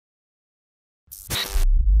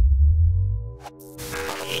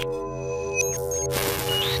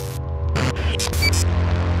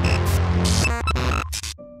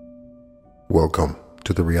Welcome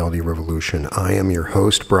to the Reality Revolution. I am your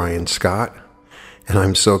host, Brian Scott, and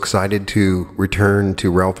I'm so excited to return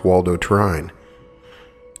to Ralph Waldo Trine.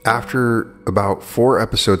 After about 4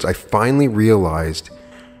 episodes, I finally realized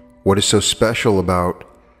what is so special about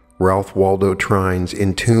Ralph Waldo Trine's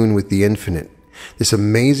In Tune with the Infinite. This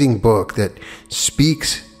amazing book that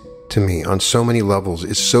speaks to me on so many levels,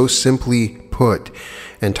 is so simply put,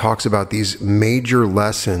 and talks about these major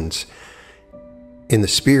lessons in the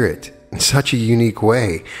spirit in such a unique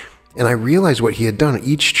way. And I realized what he had done.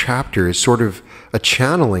 Each chapter is sort of a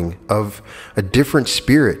channeling of a different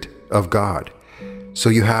spirit of God. So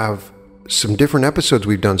you have some different episodes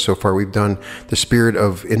we've done so far. We've done the spirit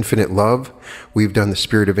of infinite love. We've done the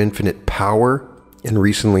spirit of infinite power. And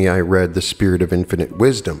recently I read the spirit of infinite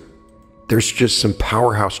wisdom. There's just some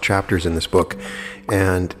powerhouse chapters in this book.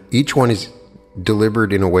 And each one is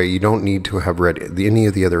delivered in a way you don't need to have read any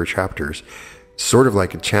of the other chapters. Sort of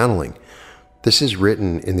like a channeling. This is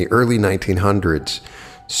written in the early 1900s,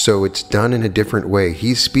 so it's done in a different way.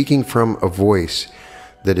 He's speaking from a voice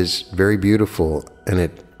that is very beautiful, and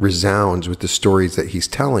it resounds with the stories that he's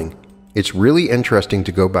telling. It's really interesting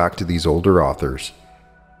to go back to these older authors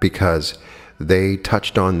because they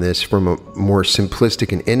touched on this from a more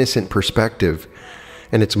simplistic and innocent perspective,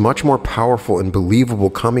 and it's much more powerful and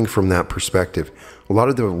believable coming from that perspective. A lot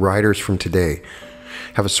of the writers from today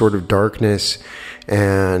have a sort of darkness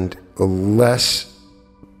and a less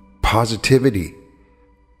positivity.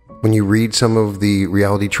 When you read some of the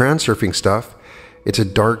reality transurfing stuff, it's a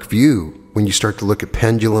dark view when you start to look at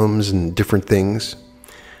pendulums and different things.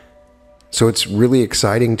 So it's really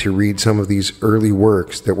exciting to read some of these early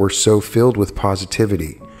works that were so filled with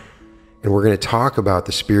positivity. And we're going to talk about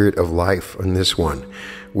the spirit of life on this one,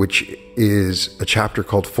 which is a chapter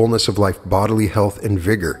called Fullness of Life, Bodily Health and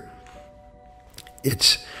Vigor.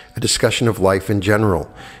 It's a discussion of life in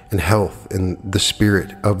general and health and the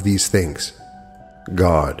spirit of these things.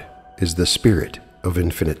 God is the spirit of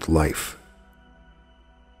infinite life.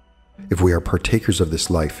 If we are partakers of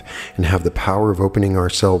this life and have the power of opening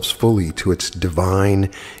ourselves fully to its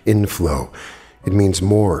divine inflow, it means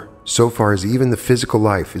more, so far as even the physical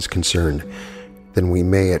life is concerned, than we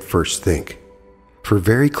may at first think. For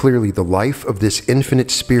very clearly the life of this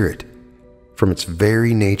infinite spirit, from its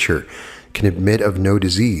very nature, can admit of no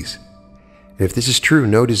disease. And if this is true,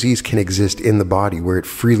 no disease can exist in the body where it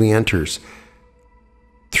freely enters,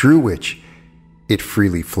 through which it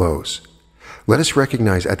freely flows. Let us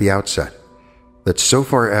recognize at the outset that so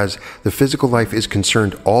far as the physical life is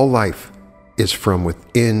concerned, all life is from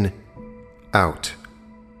within out.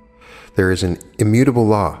 There is an immutable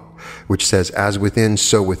law which says, as within,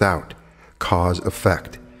 so without, cause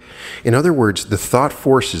effect. In other words, the thought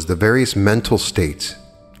forces, the various mental states,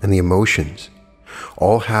 and the emotions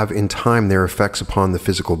all have in time their effects upon the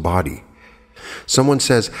physical body. Someone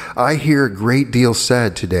says, I hear a great deal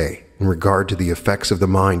said today in regard to the effects of the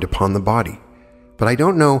mind upon the body, but I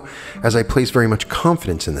don't know as I place very much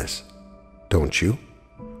confidence in this. Don't you?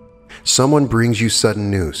 Someone brings you sudden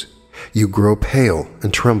news. You grow pale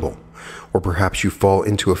and tremble, or perhaps you fall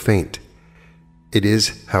into a faint. It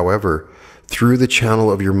is, however, through the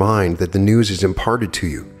channel of your mind that the news is imparted to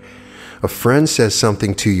you. A friend says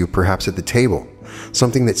something to you, perhaps at the table,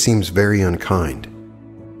 something that seems very unkind.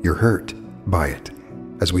 You're hurt by it.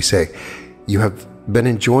 As we say, you have been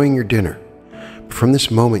enjoying your dinner. From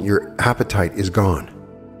this moment, your appetite is gone.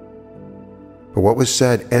 But what was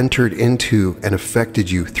said entered into and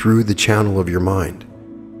affected you through the channel of your mind.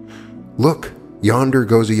 Look, yonder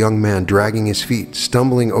goes a young man dragging his feet,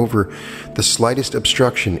 stumbling over the slightest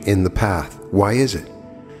obstruction in the path. Why is it?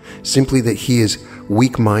 Simply that he is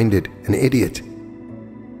weak-minded, an idiot.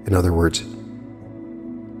 In other words,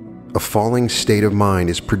 a falling state of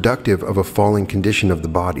mind is productive of a falling condition of the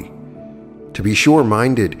body. To be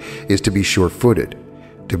sure-minded is to be sure-footed.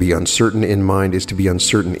 To be uncertain in mind is to be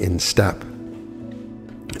uncertain in step.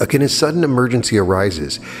 Again, a sudden emergency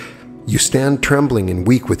arises. You stand trembling and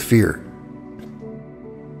weak with fear.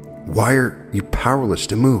 Why are you powerless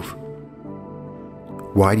to move?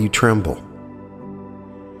 Why do you tremble?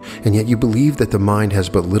 And yet you believe that the mind has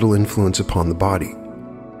but little influence upon the body.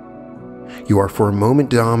 You are for a moment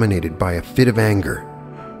dominated by a fit of anger.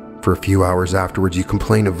 For a few hours afterwards you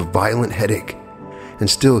complain of a violent headache, and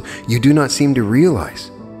still you do not seem to realize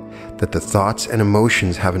that the thoughts and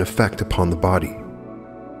emotions have an effect upon the body.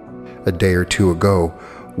 A day or two ago,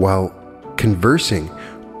 while conversing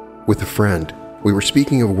with a friend, we were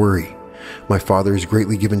speaking of worry. My father is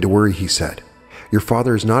greatly given to worry, he said. Your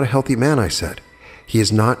father is not a healthy man, I said. He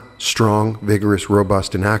is not strong, vigorous,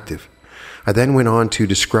 robust, and active. I then went on to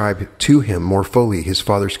describe to him more fully his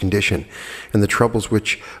father's condition and the troubles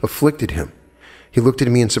which afflicted him. He looked at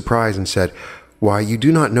me in surprise and said, "Why, you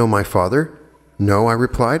do not know my father?" "No," I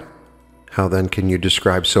replied. "How then can you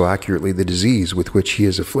describe so accurately the disease with which he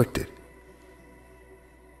is afflicted?"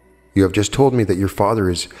 "You have just told me that your father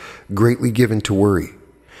is greatly given to worry.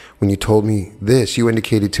 When you told me this, you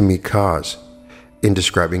indicated to me cause. In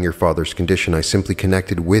describing your father's condition, I simply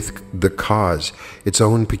connected with the cause its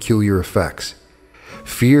own peculiar effects.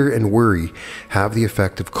 Fear and worry have the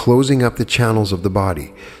effect of closing up the channels of the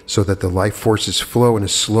body so that the life forces flow in a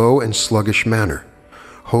slow and sluggish manner.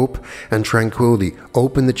 Hope and tranquility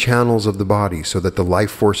open the channels of the body so that the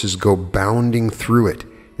life forces go bounding through it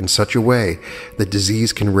in such a way that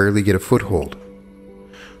disease can rarely get a foothold.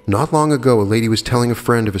 Not long ago, a lady was telling a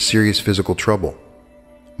friend of a serious physical trouble.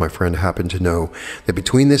 My friend happened to know that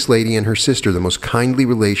between this lady and her sister, the most kindly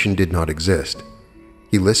relation did not exist.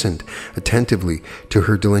 He listened attentively to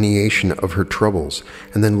her delineation of her troubles,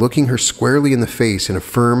 and then looking her squarely in the face in a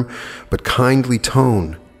firm but kindly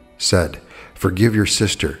tone, said, "Forgive your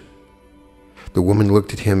sister." The woman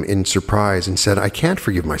looked at him in surprise and said, "I can't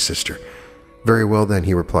forgive my sister." "Very well then,"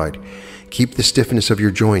 he replied. "Keep the stiffness of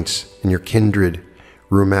your joints and your kindred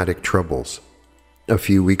rheumatic troubles." A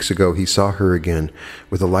few weeks ago he saw her again.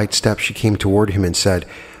 With a light step she came toward him and said,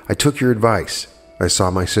 "I took your advice. I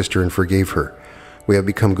saw my sister and forgave her. We have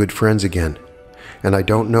become good friends again. And I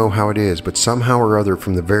don't know how it is, but somehow or other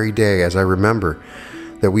from the very day as I remember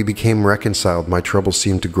that we became reconciled, my troubles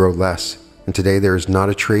seemed to grow less, and today there is not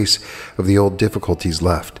a trace of the old difficulties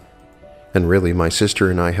left. And really, my sister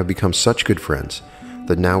and I have become such good friends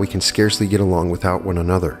that now we can scarcely get along without one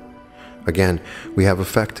another. Again, we have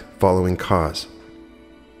effect following cause.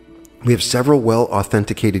 We have several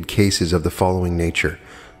well-authenticated cases of the following nature.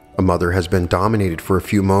 A mother has been dominated for a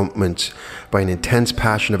few moments by an intense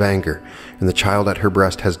passion of anger, and the child at her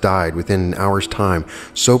breast has died within an hour's time.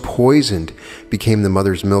 So poisoned became the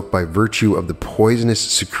mother's milk by virtue of the poisonous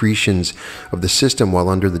secretions of the system while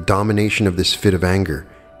under the domination of this fit of anger.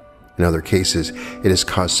 In other cases, it has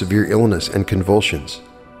caused severe illness and convulsions.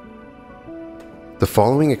 The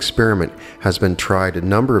following experiment has been tried a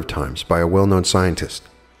number of times by a well-known scientist.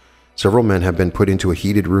 Several men have been put into a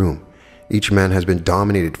heated room. Each man has been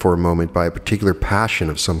dominated for a moment by a particular passion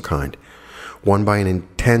of some kind, one by an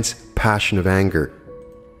intense passion of anger,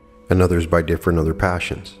 and others by different other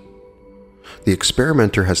passions. The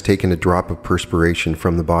experimenter has taken a drop of perspiration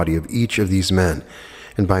from the body of each of these men,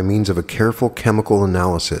 and by means of a careful chemical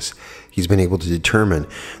analysis, he's been able to determine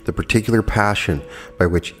the particular passion by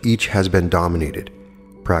which each has been dominated.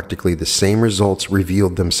 Practically the same results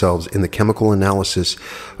revealed themselves in the chemical analysis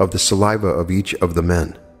of the saliva of each of the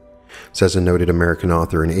men. Says a noted American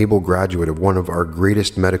author, an able graduate of one of our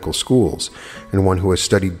greatest medical schools, and one who has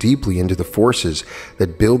studied deeply into the forces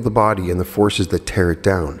that build the body and the forces that tear it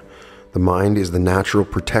down. The mind is the natural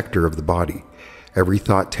protector of the body. Every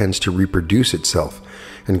thought tends to reproduce itself,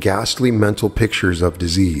 and ghastly mental pictures of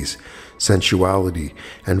disease, sensuality,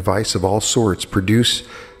 and vice of all sorts produce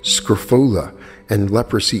scrofula and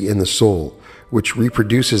leprosy in the soul, which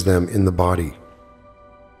reproduces them in the body.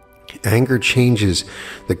 Anger changes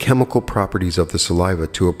the chemical properties of the saliva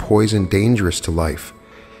to a poison dangerous to life.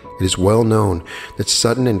 It is well known that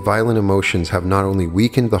sudden and violent emotions have not only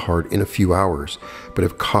weakened the heart in a few hours, but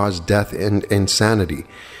have caused death and insanity.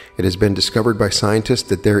 It has been discovered by scientists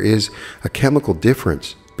that there is a chemical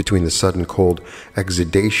difference between the sudden cold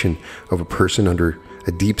exudation of a person under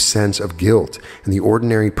a deep sense of guilt and the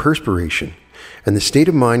ordinary perspiration. And the state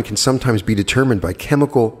of mind can sometimes be determined by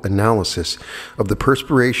chemical analysis of the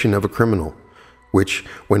perspiration of a criminal, which,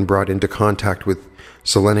 when brought into contact with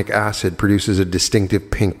selenic acid, produces a distinctive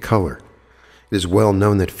pink color. It is well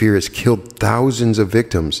known that fear has killed thousands of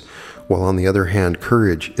victims, while on the other hand,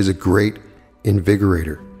 courage is a great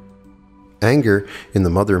invigorator. Anger in the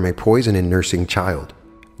mother may poison a nursing child.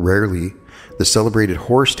 Rarely, the celebrated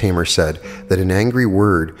horse tamer said that an angry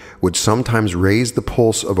word would sometimes raise the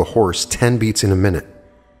pulse of a horse 10 beats in a minute.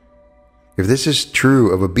 If this is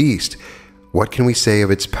true of a beast, what can we say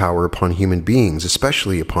of its power upon human beings,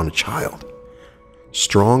 especially upon a child?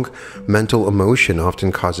 Strong mental emotion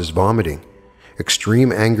often causes vomiting.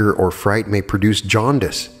 Extreme anger or fright may produce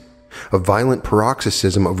jaundice. A violent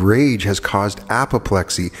paroxysm of rage has caused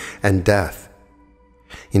apoplexy and death.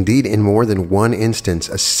 Indeed, in more than one instance,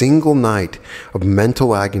 a single night of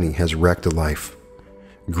mental agony has wrecked a life.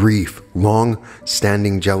 Grief,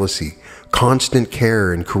 long-standing jealousy, constant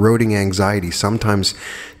care, and corroding anxiety sometimes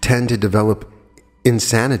tend to develop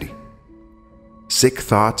insanity. Sick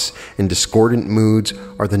thoughts and discordant moods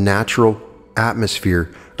are the natural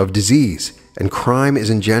atmosphere of disease, and crime is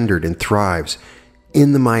engendered and thrives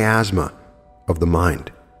in the miasma of the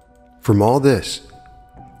mind. From all this,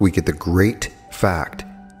 we get the great fact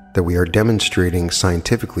that we are demonstrating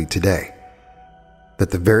scientifically today. That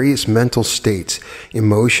the various mental states,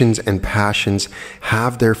 emotions, and passions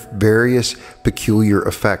have their various peculiar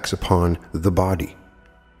effects upon the body.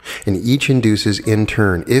 And each induces in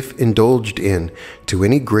turn, if indulged in to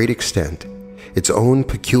any great extent, its own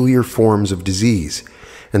peculiar forms of disease,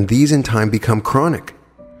 and these in time become chronic.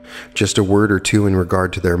 Just a word or two in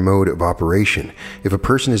regard to their mode of operation. If a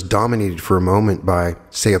person is dominated for a moment by,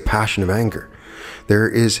 say, a passion of anger, there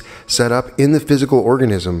is set up in the physical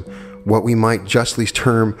organism what we might justly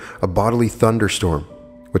term a bodily thunderstorm,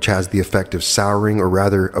 which has the effect of souring, or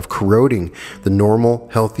rather of corroding, the normal,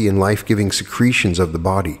 healthy, and life-giving secretions of the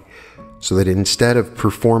body, so that instead of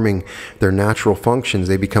performing their natural functions,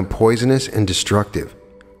 they become poisonous and destructive.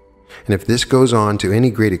 And if this goes on to any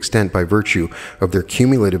great extent by virtue of their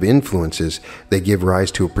cumulative influences, they give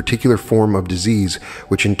rise to a particular form of disease,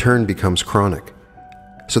 which in turn becomes chronic.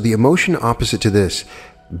 So the emotion opposite to this,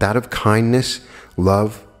 that of kindness,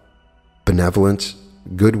 love, benevolence,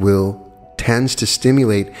 goodwill, tends to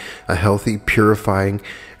stimulate a healthy, purifying,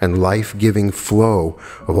 and life-giving flow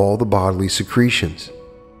of all the bodily secretions.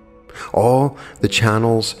 All the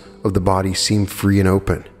channels of the body seem free and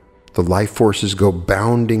open. The life forces go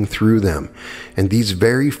bounding through them, and these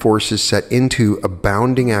very forces set into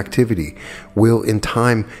abounding activity will in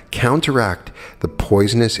time counteract the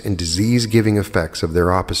poisonous and disease-giving effects of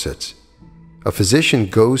their opposites. A physician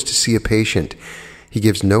goes to see a patient. He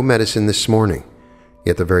gives no medicine this morning,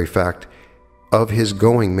 yet the very fact of his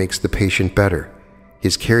going makes the patient better. He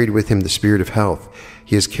has carried with him the spirit of health.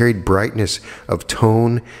 He has carried brightness of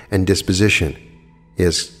tone and disposition. He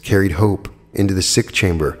has carried hope into the sick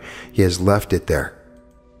chamber. He has left it there.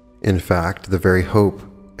 In fact, the very hope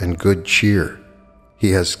and good cheer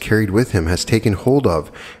he has carried with him has taken hold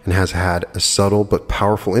of and has had a subtle but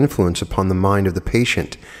powerful influence upon the mind of the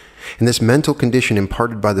patient. And this mental condition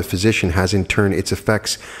imparted by the physician has in turn its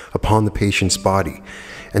effects upon the patient's body.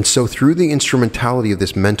 And so through the instrumentality of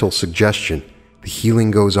this mental suggestion, the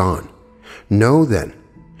healing goes on. Know then,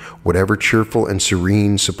 whatever cheerful and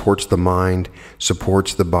serene supports the mind,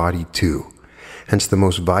 supports the body too. Hence the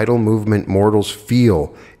most vital movement mortals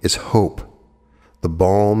feel is hope, the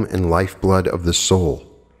balm and lifeblood of the soul.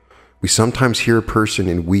 We sometimes hear a person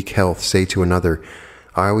in weak health say to another,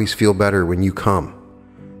 "I always feel better when you come."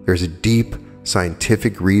 There's a deep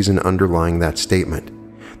scientific reason underlying that statement.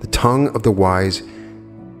 The tongue of the wise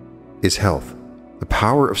is health. The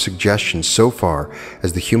power of suggestion, so far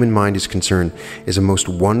as the human mind is concerned, is a most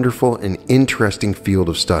wonderful and interesting field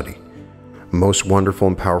of study. Most wonderful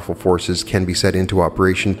and powerful forces can be set into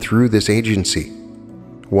operation through this agency.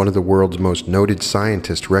 One of the world's most noted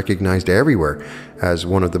scientists, recognized everywhere as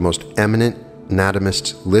one of the most eminent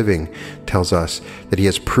anatomists living, tells us that he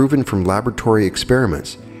has proven from laboratory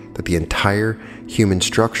experiments that the entire human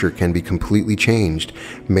structure can be completely changed,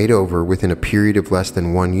 made over within a period of less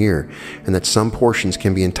than 1 year, and that some portions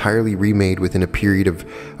can be entirely remade within a period of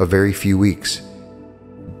a very few weeks.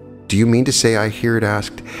 Do you mean to say, I hear it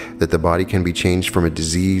asked, that the body can be changed from a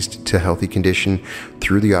diseased to healthy condition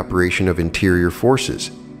through the operation of interior forces?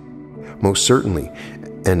 Most certainly,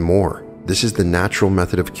 and more. This is the natural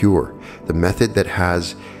method of cure, the method that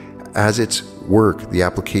has as its work the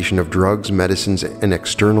application of drugs, medicines, and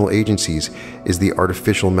external agencies is the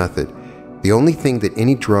artificial method. The only thing that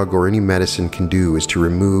any drug or any medicine can do is to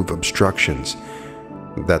remove obstructions,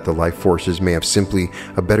 that the life forces may have simply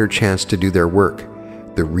a better chance to do their work.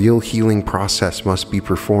 The real healing process must be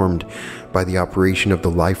performed by the operation of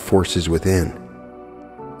the life forces within.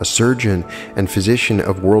 A surgeon and physician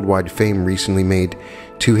of worldwide fame recently made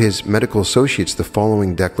to his medical associates the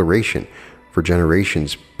following declaration: for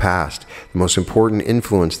generations past, the most important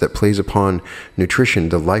influence that plays upon nutrition,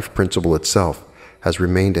 the life principle itself, has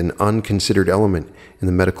remained an unconsidered element in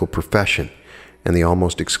the medical profession, and the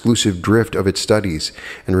almost exclusive drift of its studies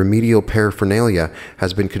and remedial paraphernalia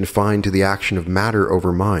has been confined to the action of matter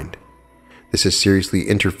over mind. This has seriously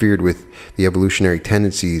interfered with the evolutionary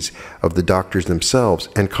tendencies of the doctors themselves,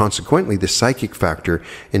 and consequently the psychic factor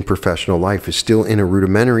in professional life is still in a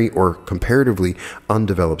rudimentary or comparatively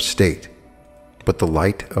undeveloped state. But the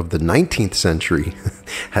light of the 19th century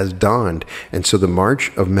has dawned, and so the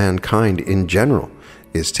march of mankind in general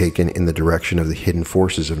is taken in the direction of the hidden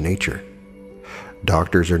forces of nature.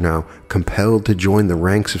 Doctors are now compelled to join the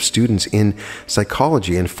ranks of students in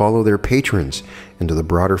psychology and follow their patrons into the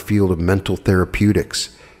broader field of mental therapeutics.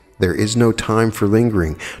 There is no time for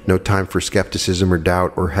lingering, no time for skepticism or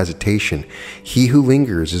doubt or hesitation. He who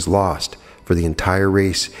lingers is lost, for the entire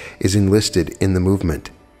race is enlisted in the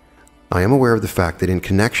movement. I am aware of the fact that in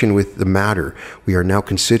connection with the matter we are now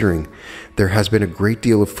considering, there has been a great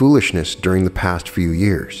deal of foolishness during the past few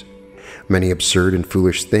years. Many absurd and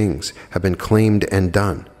foolish things have been claimed and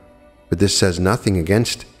done, but this says nothing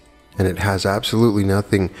against, and it has absolutely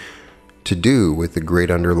nothing to do with the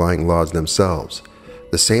great underlying laws themselves.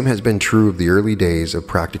 The same has been true of the early days of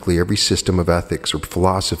practically every system of ethics or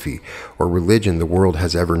philosophy or religion the world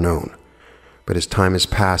has ever known. But as time has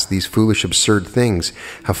passed, these foolish, absurd things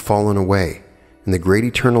have fallen away, and the great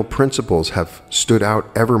eternal principles have stood out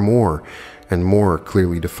ever more and more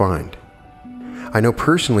clearly defined. I know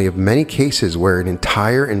personally of many cases where an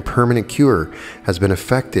entire and permanent cure has been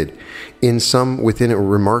effected, in some within a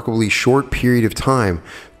remarkably short period of time,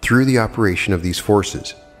 through the operation of these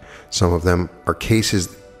forces. Some of them are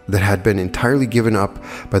cases that had been entirely given up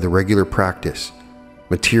by the regular practice,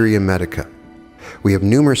 materia medica. We have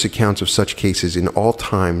numerous accounts of such cases in all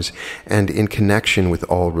times and in connection with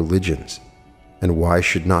all religions. And why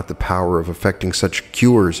should not the power of effecting such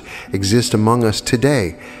cures exist among us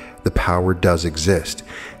today? The power does exist,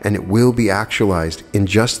 and it will be actualized in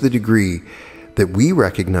just the degree that we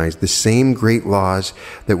recognize the same great laws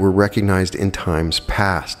that were recognized in times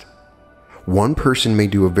past. One person may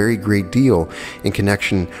do a very great deal in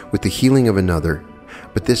connection with the healing of another,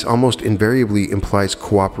 but this almost invariably implies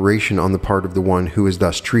cooperation on the part of the one who is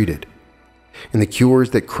thus treated. In the cures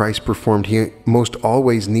that Christ performed, he most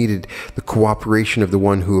always needed the cooperation of the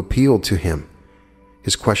one who appealed to him.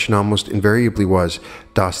 His question almost invariably was,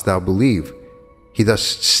 "Dost thou believe?" He thus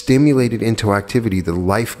stimulated into activity the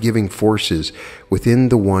life-giving forces within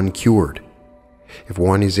the one cured. If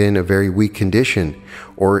one is in a very weak condition,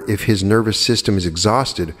 or if his nervous system is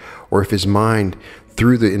exhausted, or if his mind,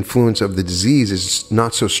 through the influence of the disease, is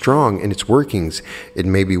not so strong in its workings, it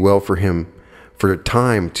may be well for him for a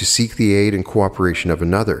time to seek the aid and cooperation of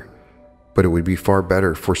another. But it would be far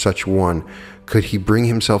better for such one could he bring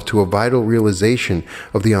himself to a vital realization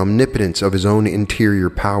of the omnipotence of his own interior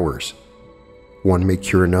powers. One may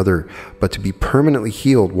cure another, but to be permanently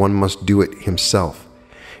healed, one must do it himself.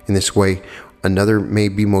 In this way, another may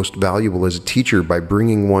be most valuable as a teacher by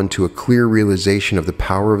bringing one to a clear realization of the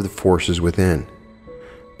power of the forces within.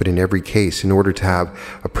 But in every case, in order to have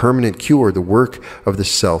a permanent cure, the work of the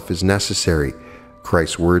self is necessary.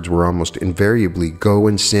 Christ's words were almost invariably, "Go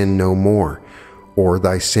and sin no more," or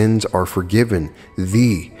 "Thy sins are forgiven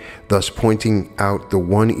thee," thus pointing out the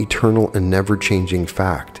one eternal and never-changing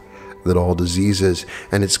fact, that all diseases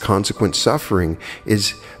and its consequent suffering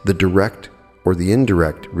is the direct or the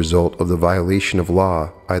indirect result of the violation of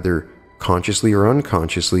law, either consciously or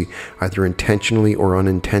unconsciously, either intentionally or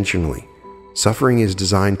unintentionally. Suffering is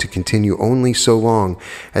designed to continue only so long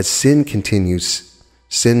as sin continues,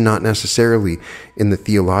 sin not necessarily in the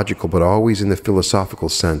theological but always in the philosophical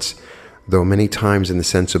sense, though many times in the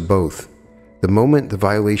sense of both. The moment the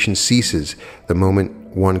violation ceases, the moment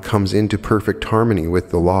one comes into perfect harmony with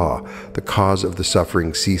the law, the cause of the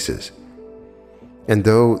suffering ceases. And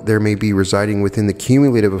though there may be residing within the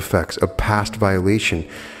cumulative effects of past violation,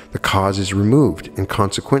 the cause is removed, and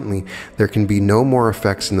consequently there can be no more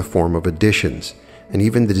effects in the form of additions, and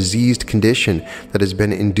even the diseased condition that has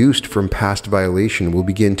been induced from past violation will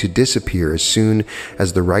begin to disappear as soon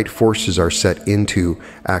as the right forces are set into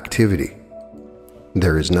activity.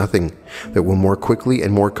 There is nothing that will more quickly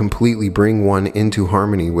and more completely bring one into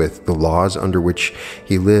harmony with the laws under which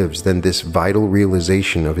he lives than this vital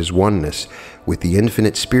realization of his oneness with the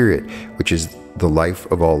infinite spirit, which is the life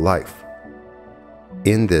of all life.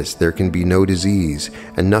 In this there can be no disease,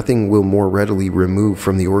 and nothing will more readily remove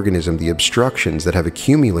from the organism the obstructions that have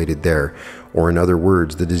accumulated there, or in other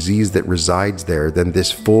words, the disease that resides there, than this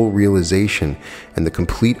full realization and the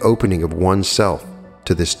complete opening of oneself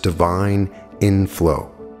to this divine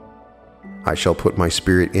inflow. "I shall put my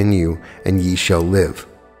spirit in you, and ye shall live."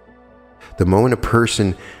 The moment a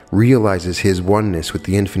person realizes his oneness with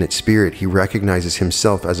the infinite spirit, he recognizes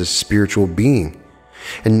himself as a spiritual being,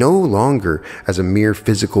 and no longer as a mere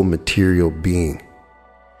physical material being.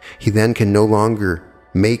 He then can no longer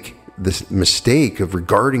make the mistake of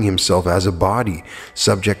regarding himself as a body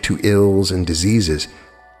subject to ills and diseases,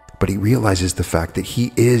 but he realizes the fact that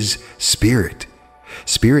he is spirit.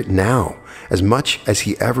 Spirit now, as much as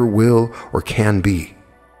he ever will or can be,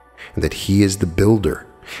 and that he is the builder,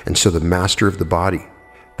 and so the master of the body,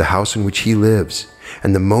 the house in which he lives.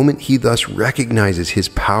 And the moment he thus recognizes his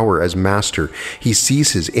power as master, he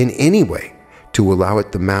ceases in any way to allow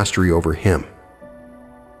it the mastery over him.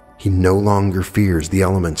 He no longer fears the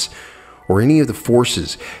elements or any of the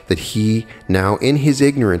forces that he now in his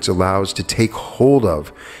ignorance allows to take hold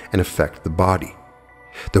of and affect the body.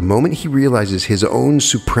 The moment he realizes his own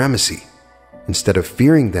supremacy, Instead of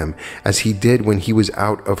fearing them, as he did when he was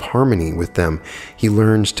out of harmony with them, he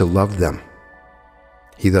learns to love them.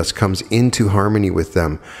 He thus comes into harmony with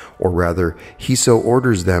them, or rather, he so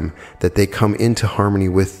orders them that they come into harmony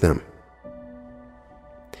with them.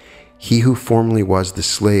 He who formerly was the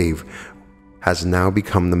slave has now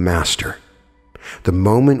become the master. The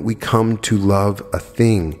moment we come to love a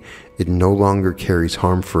thing, it no longer carries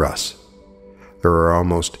harm for us. There are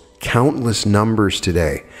almost countless numbers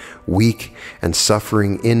today, weak and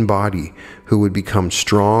suffering in body, who would become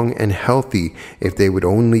strong and healthy if they would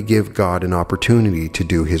only give God an opportunity to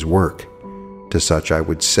do his work. To such I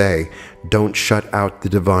would say, don't shut out the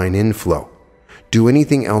divine inflow. Do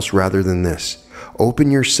anything else rather than this.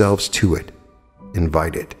 Open yourselves to it.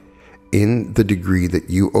 Invite it. In the degree that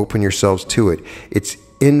you open yourselves to it, its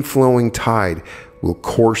inflowing tide will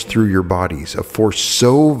course through your bodies, a force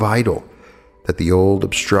so vital that the old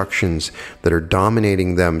obstructions that are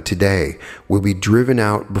dominating them today will be driven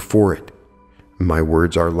out before it. My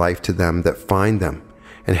words are life to them that find them,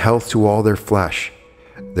 and health to all their flesh.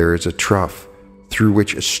 There is a trough through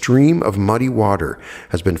which a stream of muddy water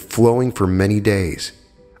has been flowing for many days.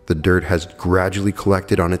 The dirt has gradually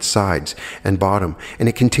collected on its sides and bottom, and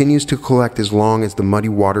it continues to collect as long as the muddy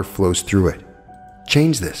water flows through it.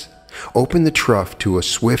 Change this. Open the trough to a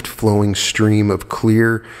swift flowing stream of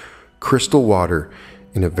clear, crystal water.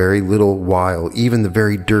 In a very little while, even the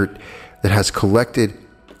very dirt that has collected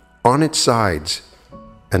on its sides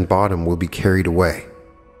and bottom will be carried away.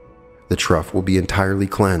 The trough will be entirely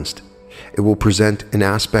cleansed. It will present an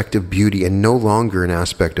aspect of beauty and no longer an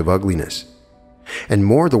aspect of ugliness. And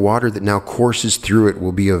more, the water that now courses through it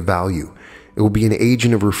will be of value. It will be an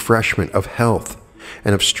agent of refreshment, of health,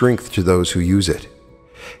 and of strength to those who use it.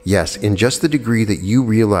 Yes, in just the degree that you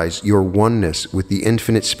realize your oneness with the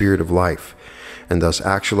infinite spirit of life, and thus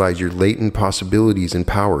actualize your latent possibilities and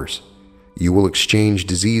powers, you will exchange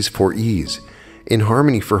disease for ease,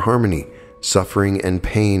 inharmony for harmony, suffering and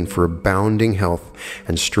pain for abounding health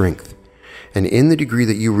and strength. And in the degree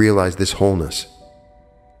that you realize this wholeness,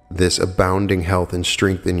 this abounding health and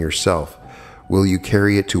strength in yourself, will you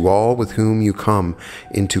carry it to all with whom you come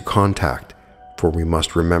into contact. For we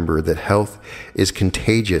must remember that health is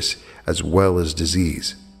contagious as well as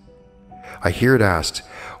disease. I hear it asked,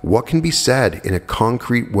 what can be said in a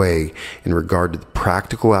concrete way in regard to the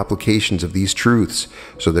practical applications of these truths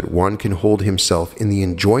so that one can hold himself in the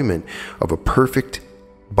enjoyment of a perfect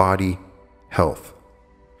body health?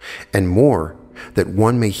 And more, that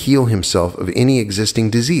one may heal himself of any existing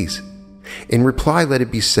disease. In reply, let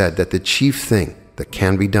it be said that the chief thing that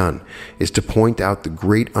can be done is to point out the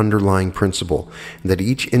great underlying principle, and that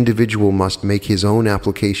each individual must make his own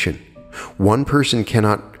application. One person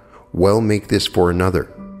cannot well make this for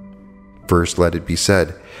another. First, let it be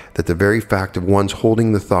said that the very fact of one's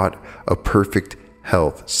holding the thought of perfect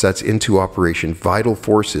health sets into operation vital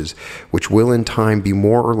forces which will in time be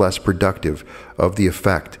more or less productive of the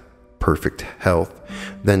effect perfect health,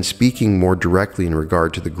 then speaking more directly in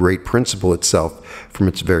regard to the great principle itself from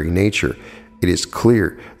its very nature, it is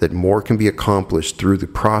clear that more can be accomplished through the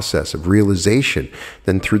process of realization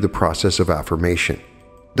than through the process of affirmation,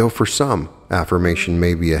 though for some, affirmation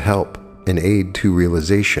may be a help, an aid to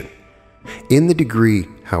realization. In the degree,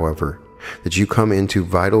 however, that you come into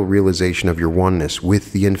vital realization of your oneness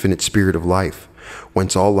with the infinite spirit of life,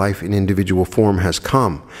 whence all life in individual form has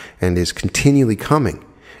come and is continually coming,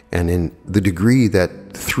 and in the degree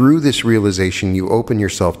that through this realization you open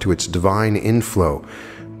yourself to its divine inflow,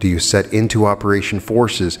 do you set into operation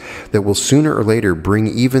forces that will sooner or later bring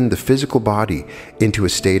even the physical body into a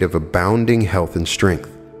state of abounding health and strength.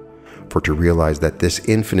 For to realize that this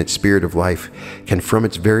infinite spirit of life can from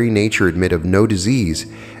its very nature admit of no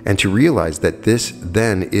disease, and to realize that this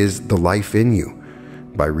then is the life in you,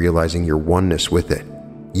 by realizing your oneness with it,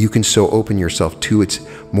 you can so open yourself to its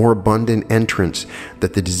more abundant entrance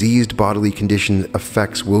that the diseased bodily condition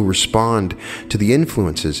effects will respond to the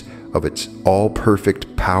influences of its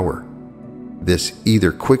all-perfect power. This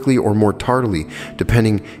either quickly or more tardily,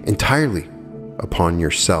 depending entirely upon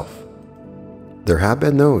yourself. There have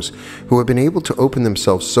been those who have been able to open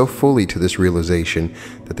themselves so fully to this realization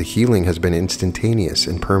that the healing has been instantaneous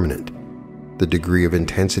and permanent. The degree of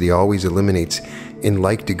intensity always eliminates in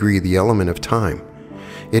like degree the element of time.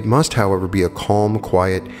 It must, however, be a calm,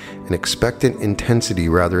 quiet, and expectant intensity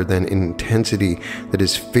rather than an intensity that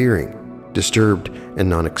is fearing, disturbed, and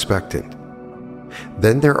non-expectant.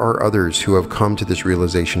 Then there are others who have come to this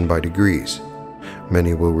realization by degrees.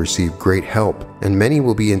 Many will receive great help, and many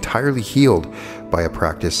will be entirely healed by a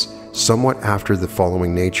practice somewhat after the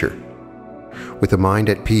following nature. With a mind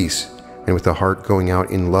at peace, and with a heart going out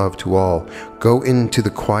in love to all, go into the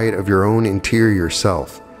quiet of your own interior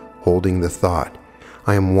self, holding the thought,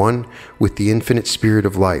 I am one with the infinite spirit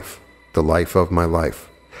of life, the life of my life.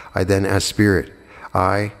 I then, as spirit,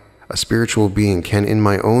 I, a spiritual being, can in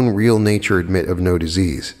my own real nature admit of no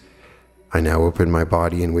disease. I now open my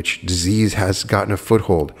body in which disease has gotten a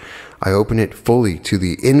foothold. I open it fully to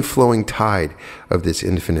the inflowing tide of this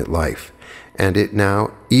infinite life. And it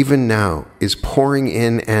now, even now, is pouring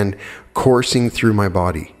in and coursing through my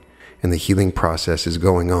body. And the healing process is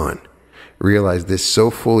going on. Realize this so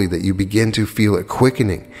fully that you begin to feel a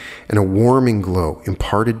quickening and a warming glow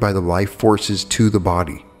imparted by the life forces to the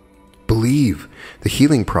body. Believe the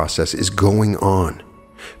healing process is going on.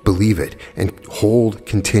 Believe it and hold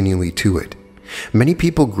continually to it. Many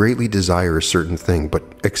people greatly desire a certain thing, but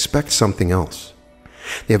expect something else.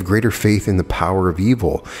 They have greater faith in the power of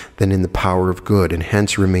evil than in the power of good, and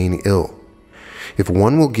hence remain ill. If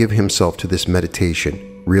one will give himself to this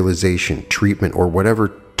meditation, realization, treatment, or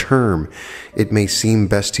whatever term it may seem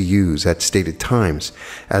best to use at stated times,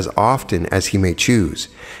 as often as he may choose,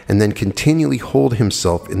 and then continually hold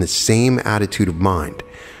himself in the same attitude of mind,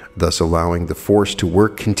 thus allowing the force to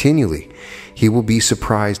work continually, he will be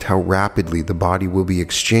surprised how rapidly the body will be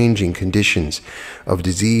exchanging conditions of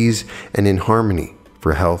disease and inharmony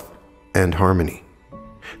for health and harmony.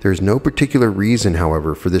 There is no particular reason,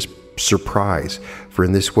 however, for this surprise, for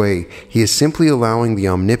in this way he is simply allowing the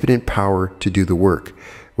omnipotent power to do the work,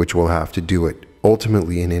 which will have to do it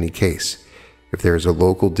ultimately in any case. If there is a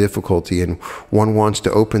local difficulty and one wants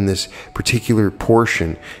to open this particular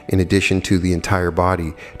portion in addition to the entire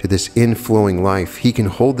body to this inflowing life, he can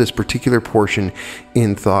hold this particular portion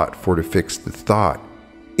in thought for to fix the thought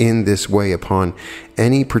in this way upon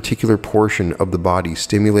any particular portion of the body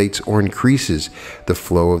stimulates or increases the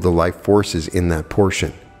flow of the life forces in that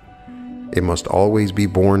portion. It must always be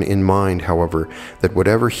borne in mind, however, that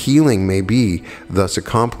whatever healing may be thus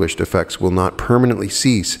accomplished, effects will not permanently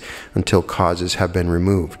cease until causes have been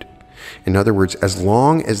removed. In other words, as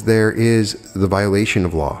long as there is the violation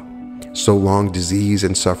of law, so long disease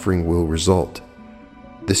and suffering will result.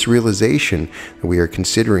 This realization that we are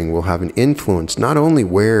considering will have an influence not only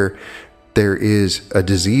where there is a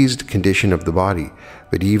diseased condition of the body,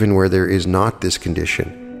 but even where there is not this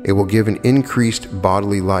condition. It will give an increased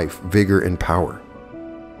bodily life, vigor, and power.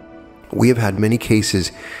 We have had many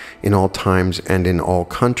cases in all times and in all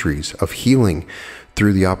countries of healing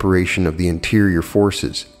through the operation of the interior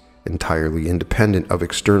forces, entirely independent of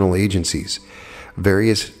external agencies.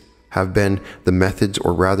 Various have been the methods,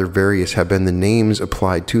 or rather various have been the names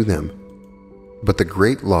applied to them. But the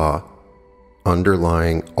great law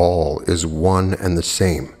underlying all is one and the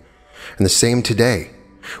same today.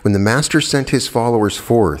 When the Master sent his followers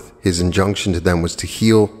forth, his injunction to them was to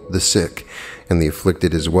heal the sick and the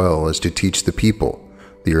afflicted, as well as to teach the people.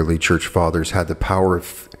 The early church fathers had the power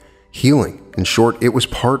of healing. In short, it was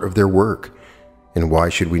part of their work. And why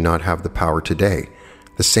should we not have the power today?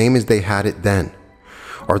 The same as they had it then.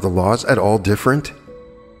 Are the laws at all different?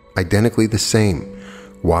 Identically the same.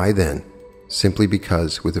 Why then? Simply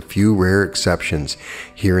because, with a few rare exceptions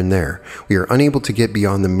here and there, we are unable to get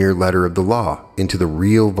beyond the mere letter of the law into the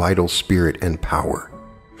real vital spirit and power.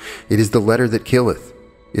 It is the letter that killeth.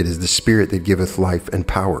 It is the spirit that giveth life and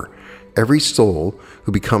power. Every soul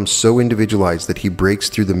who becomes so individualized that he breaks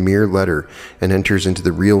through the mere letter and enters into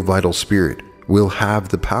the real vital spirit will have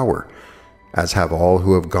the power, as have all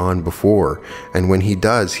who have gone before, and when he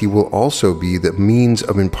does, he will also be the means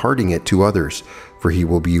of imparting it to others, for he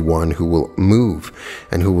will be one who will move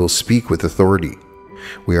and who will speak with authority.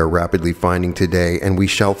 We are rapidly finding today, and we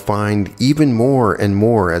shall find even more and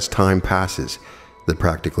more as time passes, that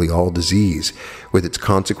practically all disease, with its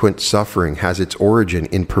consequent suffering, has its origin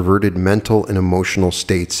in perverted mental and emotional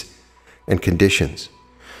states and conditions.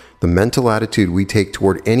 The mental attitude we take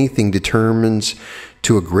toward anything determines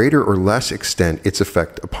to a greater or less extent its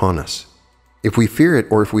effect upon us. If we fear it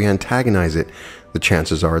or if we antagonize it, the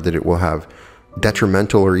chances are that it will have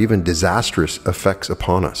detrimental or even disastrous effects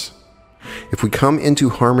upon us. If we come into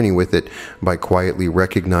harmony with it by quietly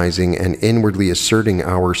recognizing and inwardly asserting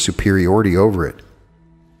our superiority over it,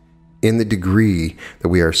 in the degree that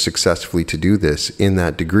we are successfully to do this, in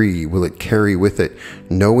that degree will it carry with it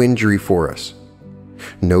no injury for us.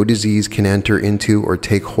 No disease can enter into or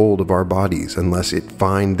take hold of our bodies unless it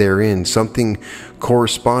find therein something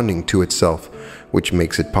corresponding to itself which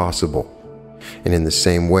makes it possible. And in the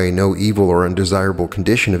same way, no evil or undesirable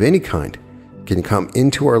condition of any kind can come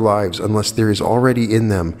into our lives unless there is already in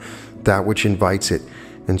them that which invites it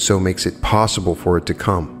and so makes it possible for it to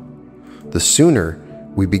come. The sooner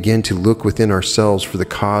we begin to look within ourselves for the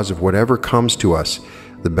cause of whatever comes to us,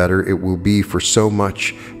 the better it will be for so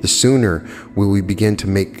much, the sooner will we begin to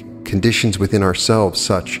make conditions within ourselves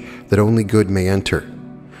such that only good may enter.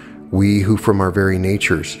 We who from our very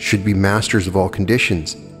natures should be masters of all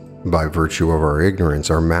conditions, by virtue of our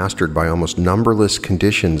ignorance are mastered by almost numberless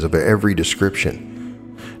conditions of every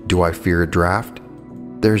description. Do I fear a draft?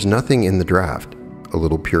 There is nothing in the draft, a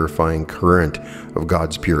little purifying current of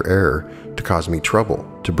God's pure air, to cause me trouble,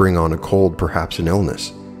 to bring on a cold, perhaps an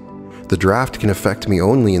illness. The draft can affect me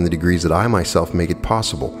only in the degrees that I myself make it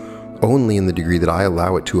possible, only in the degree that I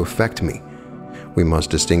allow it to affect me. We must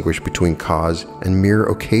distinguish between cause and mere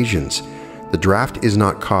occasions. The draft is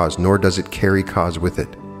not cause, nor does it carry cause with it.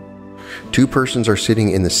 Two persons are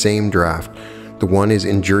sitting in the same draft. The one is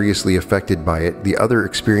injuriously affected by it, the other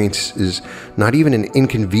experiences not even an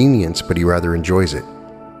inconvenience, but he rather enjoys it.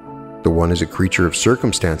 The one is a creature of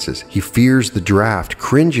circumstances. He fears the draft,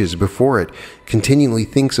 cringes before it, continually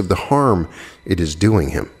thinks of the harm it is doing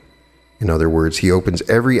him. In other words, he opens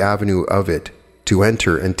every avenue of it to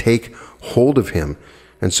enter and take hold of him,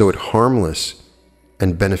 and so it, harmless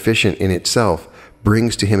and beneficent in itself,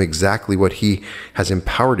 brings to him exactly what he has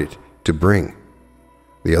empowered it to bring.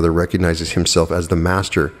 The other recognizes himself as the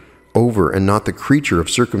master over and not the creature of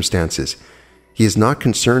circumstances. He is not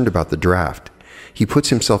concerned about the draft. He puts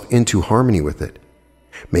himself into harmony with it,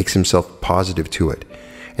 makes himself positive to it,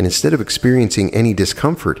 and instead of experiencing any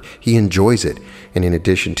discomfort, he enjoys it, and in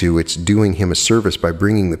addition to its doing him a service by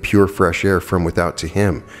bringing the pure fresh air from without to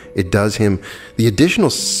him, it does him the additional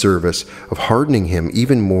service of hardening him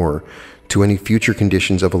even more to any future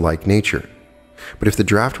conditions of a like nature. But if the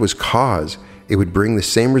draft was cause, it would bring the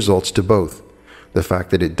same results to both. The fact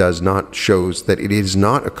that it does not shows that it is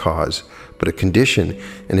not a cause, but a condition,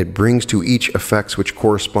 and it brings to each effects which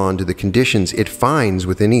correspond to the conditions it finds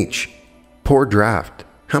within each. Poor draft!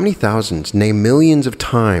 How many thousands, nay millions of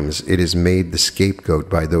times it is made the scapegoat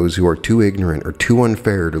by those who are too ignorant or too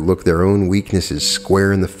unfair to look their own weaknesses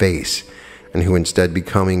square in the face, and who instead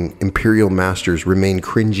becoming imperial masters remain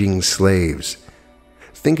cringing slaves.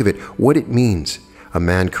 Think of it, what it means. A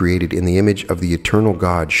man created in the image of the eternal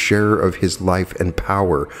God, sharer of his life and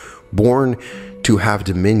power, born to have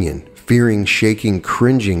dominion, fearing, shaking,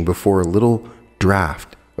 cringing before a little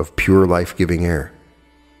draft of pure life-giving air.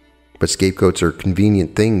 But scapegoats are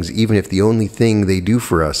convenient things, even if the only thing they do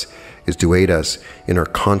for us is to aid us in our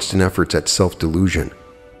constant efforts at self-delusion.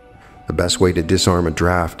 The best way to disarm a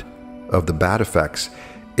draft of the bad effects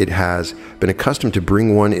it has been accustomed to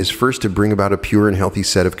bring one is first to bring about a pure and healthy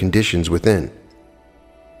set of conditions within.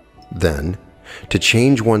 Then, to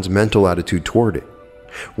change one's mental attitude toward it.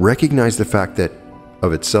 Recognize the fact that,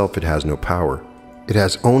 of itself, it has no power. It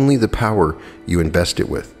has only the power you invest it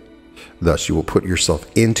with. Thus, you will put yourself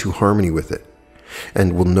into harmony with it,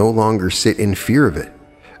 and will no longer sit in fear of it.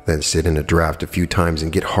 Then sit in a draft a few times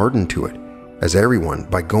and get hardened to it, as everyone,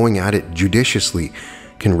 by going at it judiciously,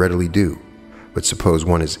 can readily do. But suppose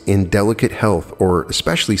one is in delicate health, or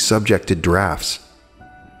especially subject to drafts,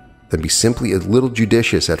 then be simply a little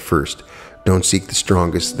judicious at first. Don't seek the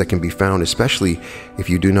strongest that can be found, especially if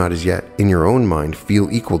you do not as yet, in your own mind, feel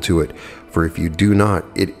equal to it. For if you do not,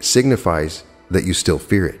 it signifies that you still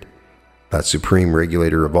fear it. That supreme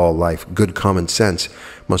regulator of all life, good common sense,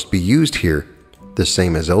 must be used here the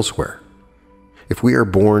same as elsewhere. If we are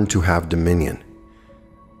born to have dominion,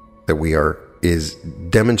 that we are is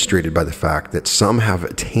demonstrated by the fact that some have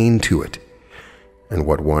attained to it, and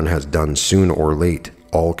what one has done soon or late,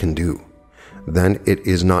 all can do. Then it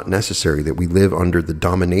is not necessary that we live under the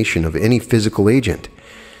domination of any physical agent.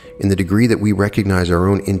 In the degree that we recognize our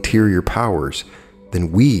own interior powers,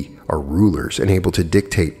 then we are rulers and able to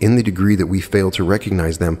dictate. In the degree that we fail to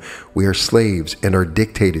recognize them, we are slaves and are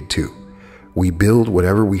dictated to. We build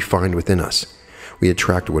whatever we find within us. We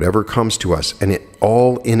attract whatever comes to us, and it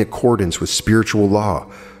all in accordance with spiritual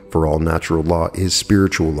law, for all natural law is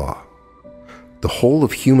spiritual law. The whole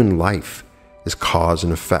of human life is cause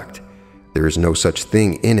and effect. There is no such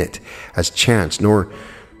thing in it as chance, nor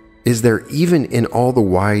is there even in all the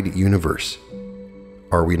wide universe.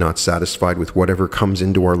 Are we not satisfied with whatever comes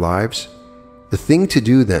into our lives? The thing to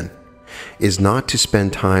do, then, is not to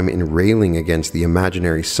spend time in railing against the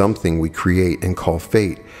imaginary something we create and call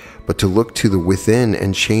fate, but to look to the within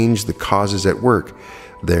and change the causes at work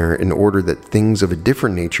there in order that things of a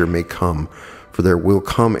different nature may come, for there will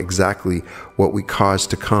come exactly what we cause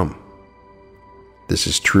to come. This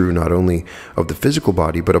is true not only of the physical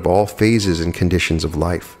body, but of all phases and conditions of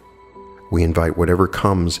life. We invite whatever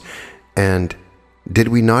comes, and did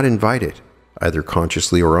we not invite it, either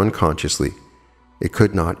consciously or unconsciously, it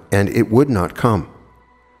could not and it would not come.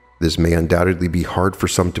 This may undoubtedly be hard for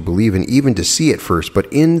some to believe and even to see at first, but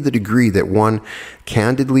in the degree that one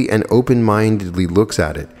candidly and open-mindedly looks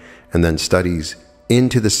at it and then studies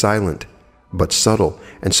into the silent but subtle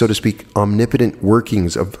and, so to speak, omnipotent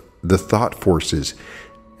workings of the thought forces,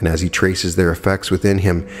 and as he traces their effects within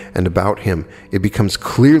him and about him, it becomes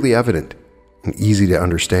clearly evident and easy to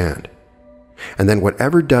understand. And then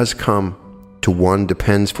whatever does come to one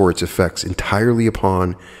depends for its effects entirely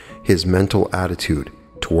upon his mental attitude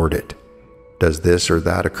toward it. Does this or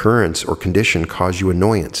that occurrence or condition cause you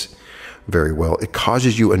annoyance? Very well, it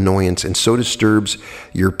causes you annoyance and so disturbs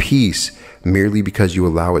your peace merely because you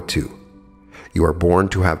allow it to. You are born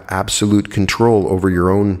to have absolute control over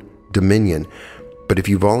your own dominion, but if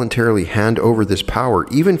you voluntarily hand over this power,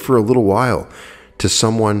 even for a little while, to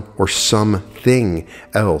someone or something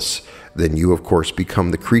else, then you of course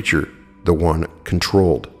become the creature, the one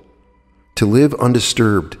controlled. To live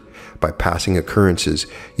undisturbed by passing occurrences,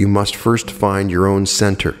 you must first find your own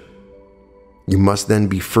center. You must then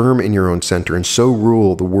be firm in your own center and so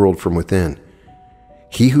rule the world from within.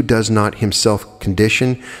 He who does not himself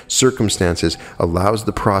condition circumstances allows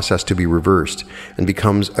the process to be reversed and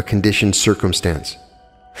becomes a conditioned circumstance.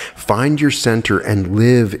 Find your center and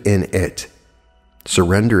live in it.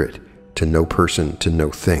 Surrender it to no person, to no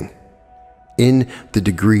thing. In the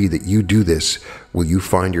degree that you do this, will you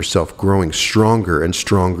find yourself growing stronger and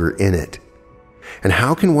stronger in it. And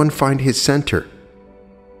how can one find his center?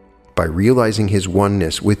 By realizing his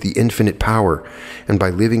oneness with the infinite power and by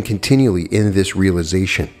living continually in this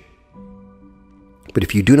realization. But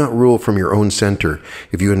if you do not rule from your own center,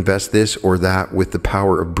 if you invest this or that with the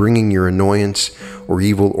power of bringing your annoyance or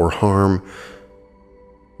evil or harm,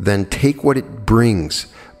 then take what it brings,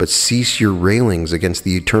 but cease your railings against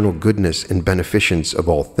the eternal goodness and beneficence of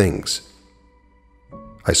all things.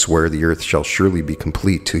 I swear the earth shall surely be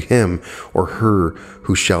complete to him or her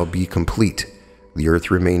who shall be complete. The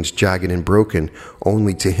earth remains jagged and broken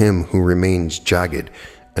only to him who remains jagged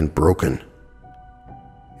and broken.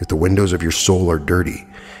 If the windows of your soul are dirty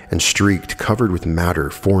and streaked, covered with matter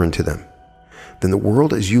foreign to them, then the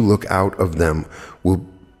world as you look out of them will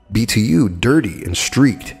be to you dirty and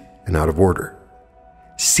streaked and out of order.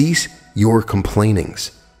 Cease your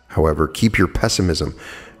complainings. However, keep your pessimism,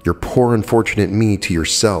 your poor unfortunate me, to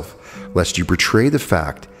yourself, lest you betray the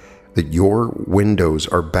fact that your windows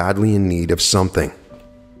are badly in need of something.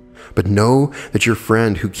 But know that your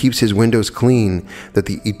friend who keeps his windows clean, that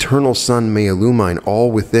the eternal sun may illumine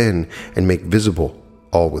all within and make visible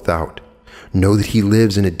all without. Know that he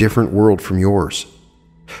lives in a different world from yours.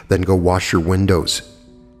 Then go wash your windows.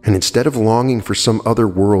 And instead of longing for some other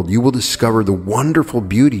world, you will discover the wonderful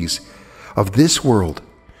beauties of this world.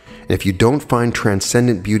 And if you don't find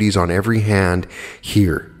transcendent beauties on every hand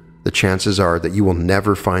here, the chances are that you will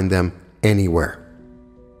never find them anywhere.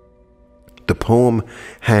 The poem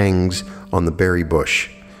hangs on the berry bush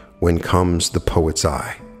when comes the poet's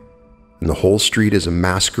eye, and the whole street is a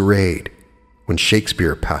masquerade when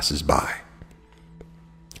Shakespeare passes by.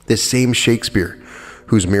 This same Shakespeare,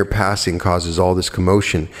 whose mere passing causes all this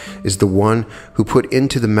commotion, is the one who put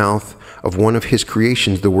into the mouth of one of his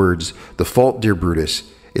creations the words, "The fault, dear Brutus,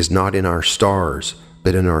 is not in our stars,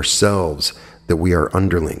 but in ourselves, that we are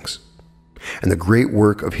underlings." And the great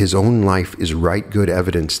work of his own life is right good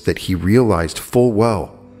evidence that he realized full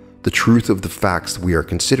well the truth of the facts we are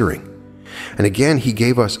considering. And again, he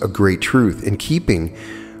gave us a great truth in keeping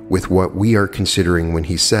with what we are considering when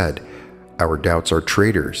he said, "Our doubts are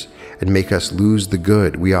traitors, and make us lose the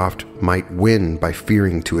good we oft might win by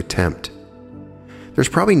fearing to attempt." There's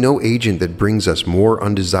probably no agent that brings us more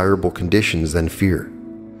undesirable conditions than fear.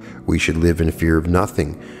 We should live in fear of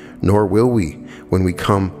nothing, nor will we when we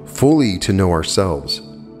come fully to know ourselves.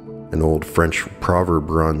 An old French proverb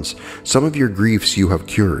runs, "Some of your griefs you have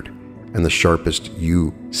cured, and the sharpest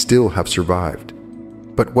you still have survived.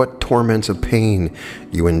 But what torments of pain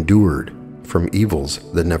you endured from evils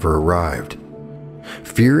that never arrived."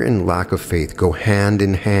 Fear and lack of faith go hand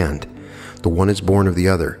in hand. The one is born of the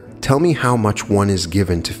other. Tell me how much one is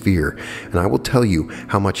given to fear, and I will tell you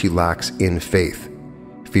how much he lacks in faith.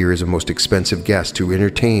 Fear is a most expensive guest to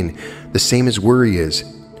entertain, the same as worry is.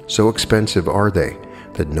 So expensive are they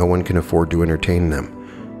that no one can afford to entertain them.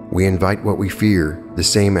 We invite what we fear, the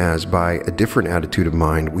same as, by a different attitude of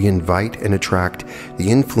mind, we invite and attract the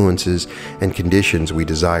influences and conditions we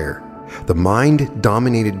desire. The mind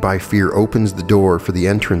dominated by fear opens the door for the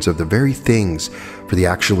entrance of the very things, for the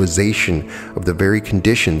actualization of the very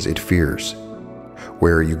conditions it fears.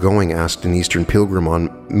 "Where are you going?" asked an Eastern pilgrim on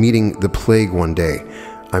meeting the plague one day.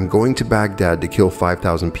 "I'm going to Baghdad to kill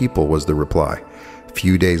 5,000 people," was the reply. A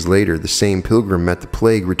few days later, the same pilgrim met the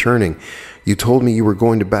plague returning. "You told me you were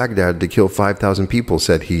going to Baghdad to kill 5,000 people,"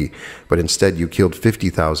 said he, "but instead you killed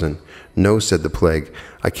 50,000. "No," said the plague,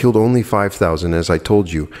 "I killed only 5,000 as I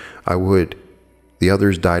told you I would. The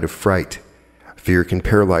others died of fright." Fear can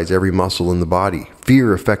paralyze every muscle in the body.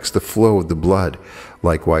 Fear affects the flow of the blood.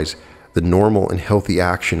 Likewise, the normal and healthy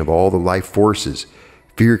action of all the life forces.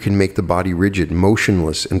 Fear can make the body rigid,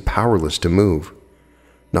 motionless, and powerless to move.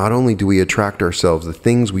 Not only do we attract ourselves the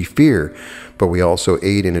things we fear, but we also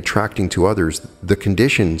aid in attracting to others the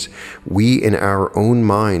conditions we in our own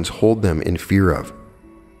minds hold them in fear of.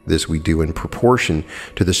 This we do in proportion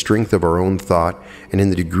to the strength of our own thought and in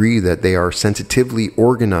the degree that they are sensitively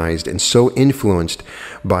organized and so influenced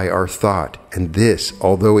by our thought, and this,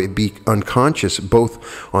 although it be unconscious both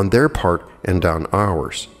on their part and on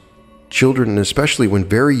ours. Children, especially when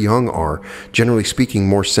very young, are, generally speaking,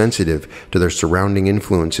 more sensitive to their surrounding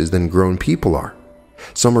influences than grown people are.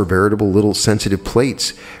 Some are veritable little sensitive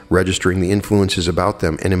plates, registering the influences about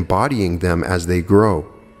them and embodying them as they grow.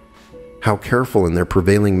 How careful in their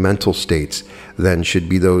prevailing mental states, then, should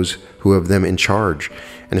be those who have them in charge,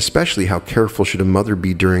 and especially how careful should a mother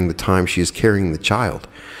be during the time she is carrying the child,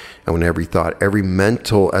 and when every thought, every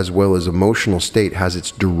mental as well as emotional state has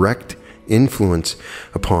its direct influence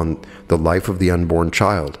upon the life of the unborn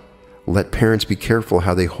child. Let parents be careful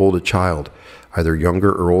how they hold a child, either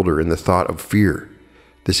younger or older, in the thought of fear.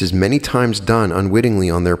 This is many times done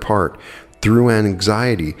unwittingly on their part, through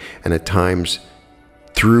anxiety, and at times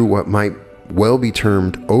through what might well be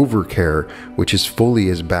termed overcare, which is fully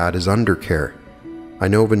as bad as undercare. I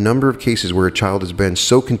know of a number of cases where a child has been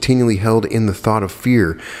so continually held in the thought of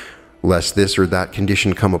fear, lest this or that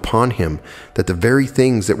condition come upon him, that the very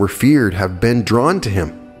things that were feared have been drawn to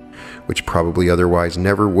him, which probably otherwise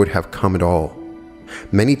never would have come at all.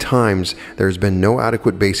 Many times there has been no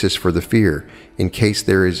adequate basis for the fear. In case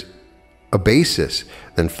there is a basis,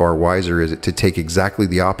 then far wiser is it to take exactly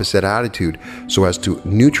the opposite attitude so as to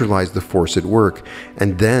neutralize the force at work,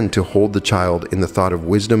 and then to hold the child in the thought of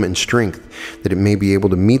wisdom and strength, that it may be able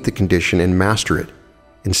to meet the condition and master it,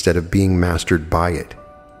 instead of being mastered by it.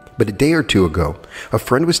 But a day or two ago, a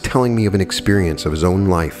friend was telling me of an experience of his own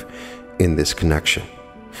life in this connection.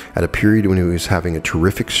 At a period when he was having a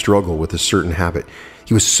terrific struggle with a certain habit,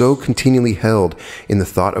 he was so continually held in the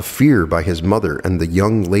thought of fear by his mother and the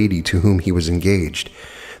young lady to whom he was engaged.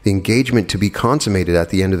 The engagement to be consummated at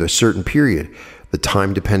the end of a certain period, the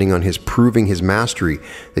time depending on his proving his mastery,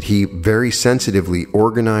 that he very sensitively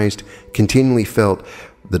organized, continually felt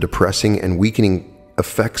the depressing and weakening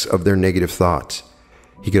effects of their negative thoughts.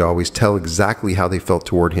 He could always tell exactly how they felt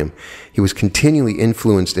toward him. He was continually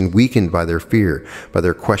influenced and weakened by their fear, by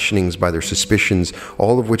their questionings, by their suspicions,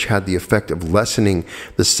 all of which had the effect of lessening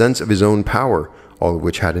the sense of his own power, all of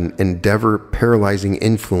which had an endeavor paralyzing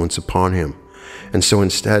influence upon him. And so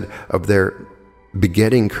instead of their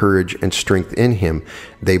begetting courage and strength in him,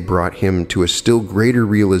 they brought him to a still greater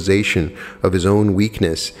realization of his own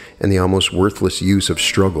weakness and the almost worthless use of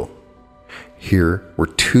struggle. Here were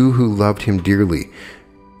two who loved him dearly,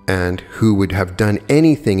 and who would have done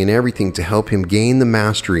anything and everything to help him gain the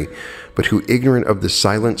mastery, but who, ignorant of the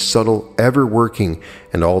silent, subtle, ever-working,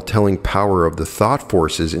 and all-telling power of the thought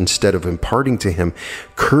forces, instead of imparting to him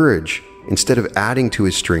courage, instead of adding to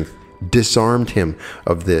his strength, disarmed him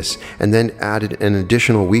of this, and then added an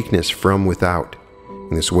additional weakness from without.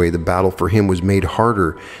 In this way, the battle for him was made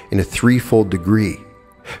harder in a threefold degree.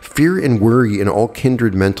 Fear and worry in all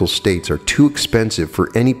kindred mental states are too expensive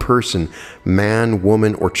for any person, man,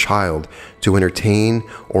 woman, or child, to entertain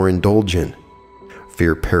or indulge in.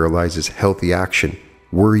 Fear paralyzes healthy action.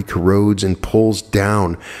 Worry corrodes and pulls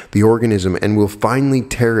down the organism and will finally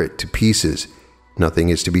tear it to pieces. Nothing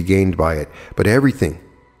is to be gained by it, but everything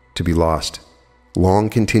to be lost.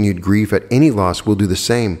 Long-continued grief at any loss will do the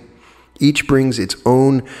same. Each brings its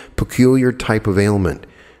own peculiar type of ailment.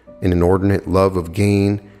 An inordinate love of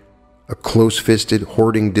gain, a close-fisted,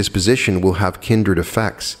 hoarding disposition will have kindred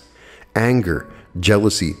effects. Anger,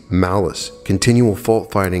 jealousy, malice, continual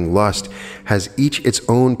fault-finding, lust has each its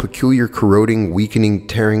own peculiar corroding, weakening,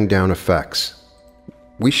 tearing down effects.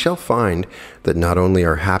 We shall find that not only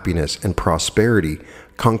are happiness and prosperity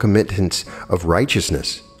concomitants of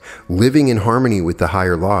righteousness, living in harmony with the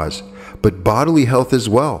higher laws, but bodily health as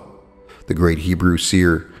well. The great Hebrew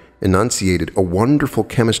seer enunciated a wonderful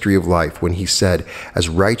chemistry of life when he said, "As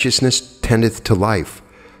righteousness tendeth to life,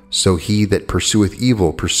 so he that pursueth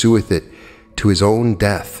evil pursueth it to his own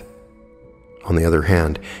death." On the other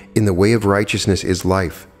hand, in the way of righteousness is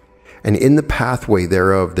life, and in the pathway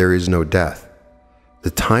thereof there is no death.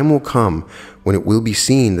 The time will come when it will be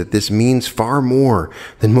seen that this means far more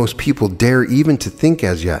than most people dare even to think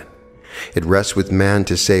as yet. It rests with man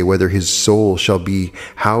to say whether his soul shall be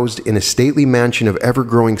housed in a stately mansion of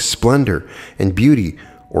ever-growing splendor and beauty,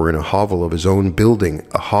 or in a hovel of his own building,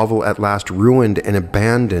 a hovel at last ruined and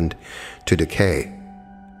abandoned to decay.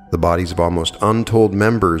 The bodies of almost untold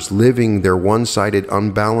members living their one-sided,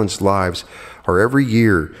 unbalanced lives are every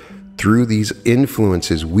year through these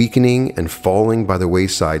influences weakening and falling by the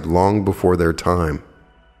wayside long before their time.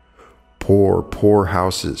 Poor, poor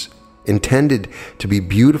houses, intended to be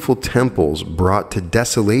beautiful temples, brought to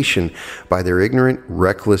desolation by their ignorant,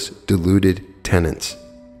 reckless, deluded tenants.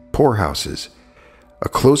 Poor houses. A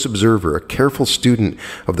close observer, a careful student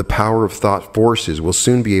of the power of thought forces will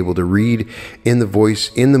soon be able to read in the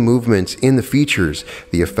voice, in the movements, in the features,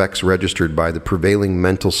 the effects registered by the prevailing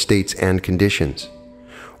mental states and conditions.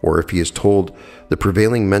 Or if he is told the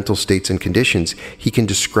prevailing mental states and conditions, he can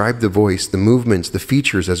describe the voice, the movements, the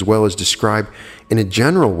features, as well as describe in a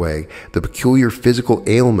general way the peculiar physical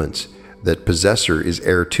ailments that possessor is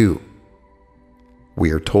heir to.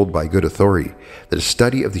 We are told by good authority that a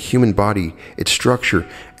study of the human body, its structure,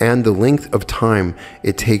 and the length of time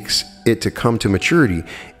it takes it to come to maturity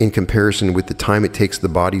in comparison with the time it takes the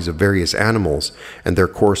bodies of various animals and their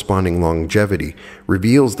corresponding longevity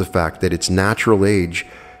reveals the fact that its natural age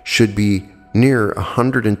should be nearer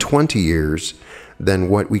 120 years than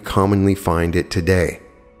what we commonly find it today.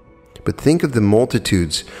 But think of the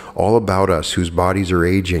multitudes all about us whose bodies are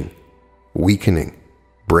aging, weakening,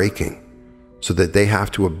 breaking, so that they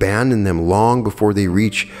have to abandon them long before they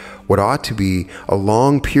reach what ought to be a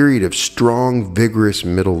long period of strong, vigorous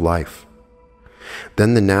middle life.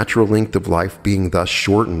 Then the natural length of life being thus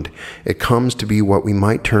shortened, it comes to be what we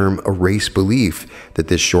might term a race belief that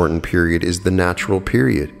this shortened period is the natural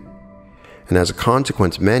period. And as a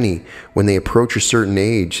consequence, many, when they approach a certain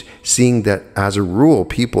age, seeing that as a rule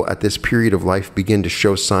people at this period of life begin to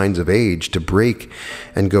show signs of age, to break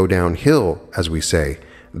and go downhill, as we say,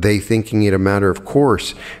 they thinking it a matter of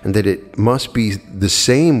course and that it must be the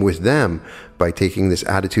same with them, by taking this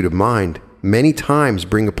attitude of mind, many times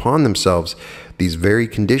bring upon themselves these very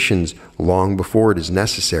conditions long before it is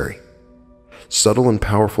necessary. Subtle and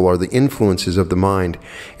powerful are the influences of the mind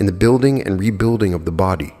in the building and rebuilding of the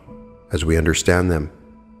body. As we understand them,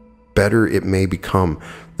 better it may become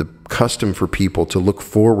the custom for people to look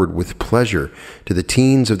forward with pleasure to the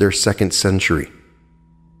teens of their second century.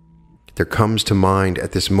 There comes to mind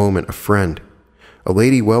at this moment a friend, a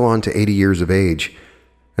lady well on to 80 years of age,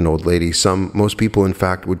 an old lady. Most people in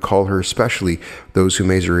fact would call her, especially those who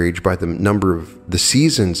measure age by the number of the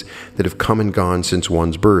seasons that have come and gone since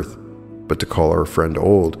one's birth. But to call our friend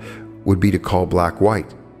old would be to call black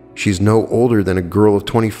white. She is no older than a girl of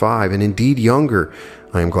 25, and indeed younger,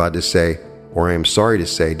 I am glad to say, or I am sorry to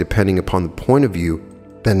say, depending upon the point of view,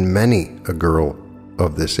 than many a girl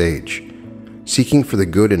of this age. Seeking for the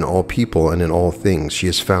good in all people and in all things, she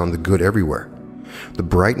has found the good everywhere. The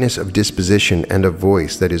brightness of disposition and of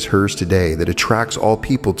voice that is hers today, that attracts all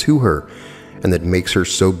people to her, and that makes her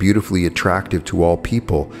so beautifully attractive to all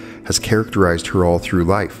people, has characterized her all through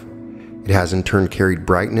life. It has in turn carried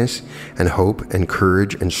brightness and hope and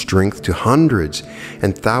courage and strength to hundreds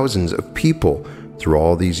and thousands of people through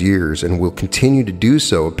all these years, and will continue to do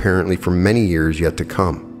so apparently for many years yet to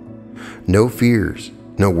come. No fears,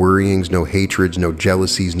 no worryings, no hatreds, no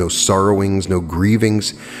jealousies, no sorrowings, no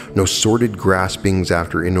grievings, no sordid graspings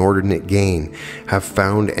after inordinate gain have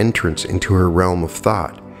found entrance into her realm of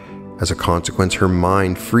thought. As a consequence, her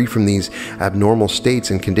mind, free from these abnormal states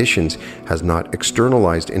and conditions, has not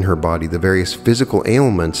externalized in her body the various physical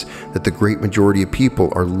ailments that the great majority of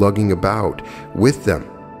people are lugging about with them,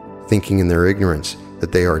 thinking in their ignorance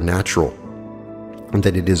that they are natural, and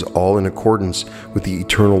that it is all in accordance with the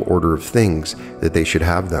eternal order of things that they should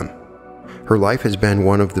have them. Her life has been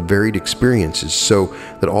one of the varied experiences, so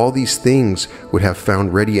that all these things would have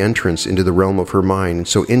found ready entrance into the realm of her mind, and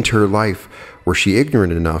so into her life were she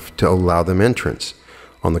ignorant enough to allow them entrance.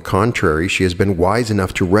 On the contrary, she has been wise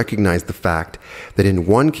enough to recognize the fact that in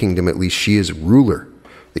one kingdom at least she is ruler,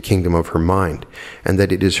 the kingdom of her mind, and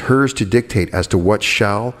that it is hers to dictate as to what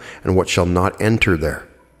shall and what shall not enter there.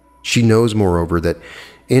 She knows, moreover, that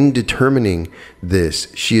in determining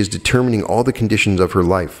this, she is determining all the conditions of her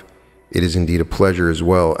life. It is indeed a pleasure as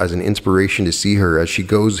well as an inspiration to see her as she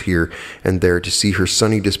goes here and there, to see her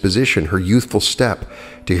sunny disposition, her youthful step,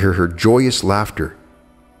 to hear her joyous laughter.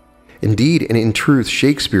 Indeed, and in truth,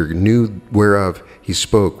 Shakespeare knew whereof he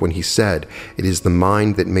spoke when he said, "It is the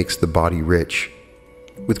mind that makes the body rich."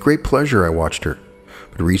 With great pleasure I watched her,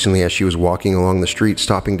 but recently as she was walking along the street,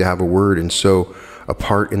 stopping to have a word, and so a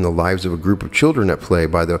part in the lives of a group of children at play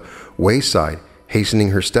by the wayside,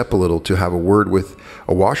 hastening her step a little to have a word with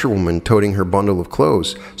a washerwoman toting her bundle of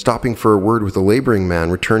clothes, stopping for a word with a laboring man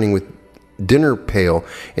returning with dinner pail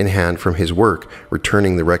in hand from his work,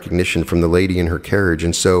 returning the recognition from the lady in her carriage,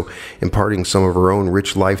 and so imparting some of her own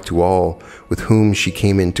rich life to all with whom she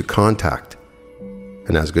came into contact.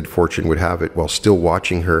 And as good fortune would have it, while still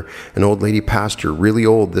watching her, an old lady passed her, really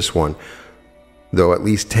old this one, though at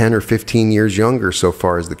least 10 or 15 years younger so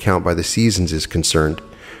far as the count by the seasons is concerned.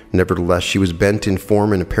 Nevertheless, she was bent in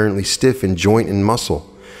form and apparently stiff in joint and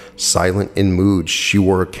muscle. Silent in mood, she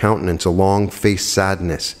wore a countenance, a long-faced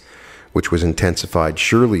sadness, which was intensified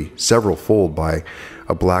surely several-fold by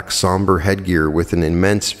a black somber headgear with an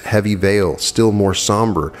immense heavy veil, still more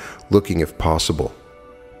somber looking if possible.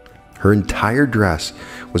 Her entire dress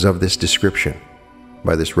was of this description.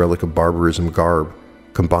 By this relic of barbarism garb,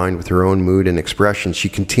 combined with her own mood and expression, she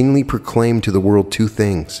continually proclaimed to the world two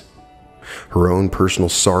things: her own personal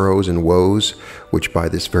sorrows and woes, which by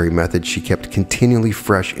this very method she kept continually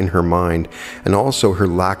fresh in her mind, and also her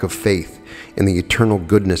lack of faith in the eternal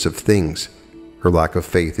goodness of things, her lack of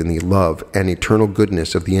faith in the love and eternal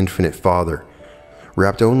goodness of the infinite Father.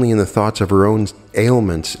 Wrapped only in the thoughts of her own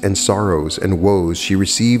ailments and sorrows and woes, she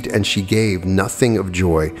received and she gave nothing of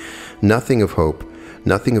joy, nothing of hope,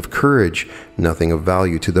 nothing of courage, nothing of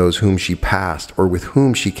value to those whom she passed or with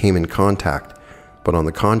whom she came in contact. But on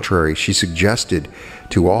the contrary, she suggested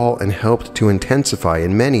to all and helped to intensify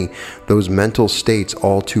in many those mental states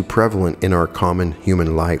all too prevalent in our common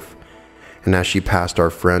human life. And as she passed our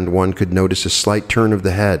friend, one could notice a slight turn of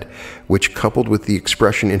the head, which, coupled with the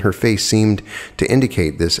expression in her face, seemed to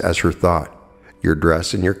indicate this as her thought. Your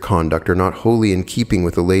dress and your conduct are not wholly in keeping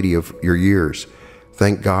with a lady of your years.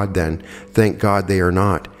 Thank God, then, thank God they are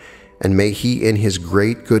not. And may He in His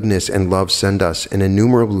great goodness and love send us an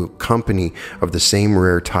innumerable company of the same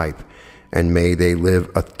rare type, and may they live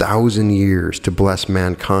 1,000 years to bless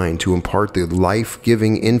mankind, to impart the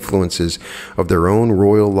life-giving influences of their own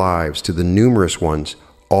royal lives to the numerous ones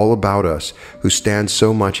all about us who stand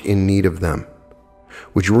so much in need of them.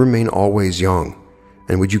 Would you remain always young,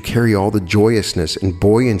 and would you carry all the joyousness and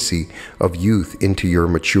buoyancy of youth into your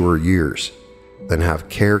mature years? Then have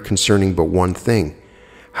care concerning but one thing: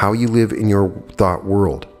 how you live in your thought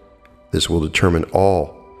world. This will determine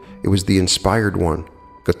all. It was the inspired one,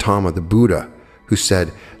 Gautama the Buddha, who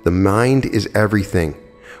said, "The mind is everything.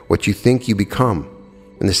 What you think you become."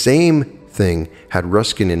 And the same thing had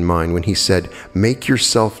Ruskin in mind when he said, "Make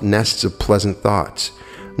yourself nests of pleasant thoughts."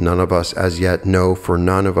 None of us as yet know, for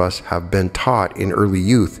none of us have been taught in early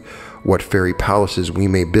youth what fairy palaces we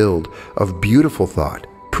may build of beautiful thought,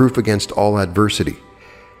 proof against all adversity.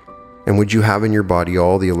 And would you have in your body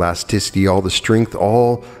all the elasticity, all the strength,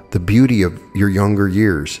 all the beauty of your younger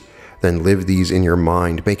years? Then live these in your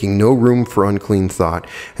mind, making no room for unclean thought,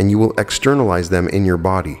 and you will externalize them in your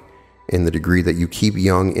body. In the degree that you keep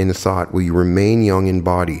young in thought, will you remain young in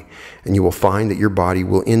body, and you will find that your body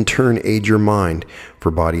will in turn aid your mind, for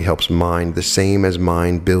body helps mind the same as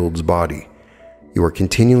mind builds body. You are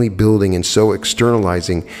continually building and so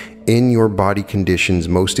externalizing in your body conditions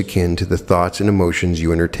most akin to the thoughts and emotions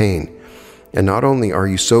you entertain. And not only are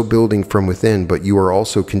you so building from within, but you are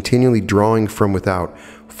also continually drawing from without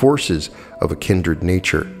forces of a kindred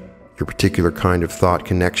nature. Your particular kind of thought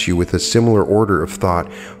connects you with a similar order of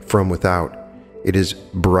thought from without. It is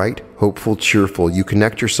bright, hopeful, cheerful. You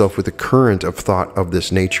connect yourself with a current of thought of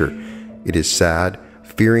this nature. It is sad,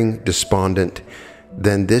 fearing, despondent.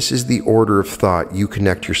 Then this is the order of thought you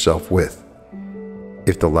connect yourself with.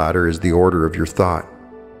 If the latter is the order of your thought,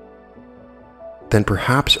 then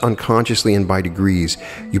perhaps unconsciously and by degrees,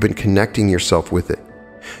 you've been connecting yourself with it.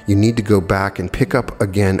 You need to go back and pick up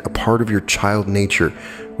again a part of your child nature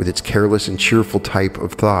with its careless and cheerful type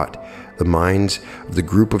of thought. The minds of the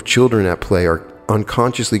group of children at play are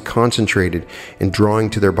unconsciously concentrated in drawing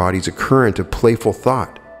to their bodies a current of playful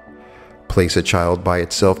thought. Place a child by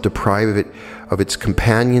itself, deprive it of its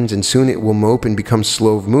companions, and soon it will mope and become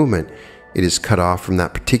slow of movement. It is cut off from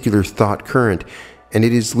that particular thought current, and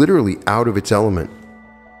it is literally out of its element.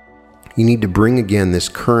 You need to bring again this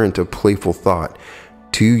current of playful thought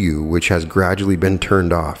to you, which has gradually been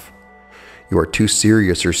turned off. You are too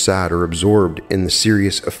serious or sad or absorbed in the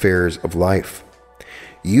serious affairs of life.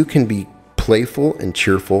 You can be playful and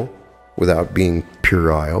cheerful without being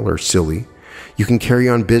puerile or silly. You can carry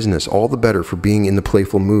on business all the better for being in the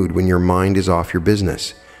playful mood when your mind is off your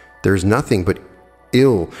business. There is nothing but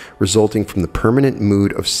ill resulting from the permanent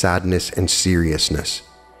mood of sadness and seriousness.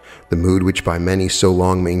 The mood which by many so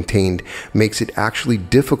long maintained makes it actually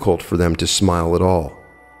difficult for them to smile at all.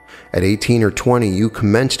 At 18 or 20, you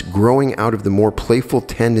commenced growing out of the more playful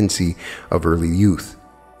tendency of early youth.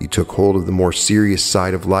 You took hold of the more serious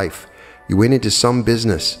side of life. You went into some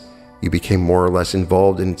business. You became more or less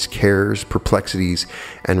involved in its cares, perplexities,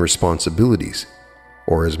 and responsibilities.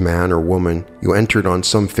 Or as man or woman, you entered on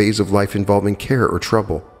some phase of life involving care or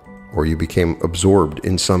trouble. Or you became absorbed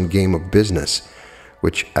in some game of business,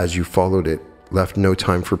 which, as you followed it, left no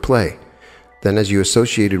time for play. Then as you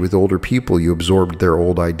associated with older people, you absorbed their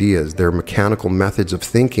old ideas, their mechanical methods of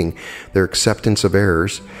thinking, their acceptance of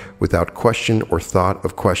errors, without question or thought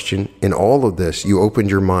of question. In all of this, you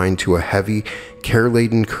opened your mind to a heavy,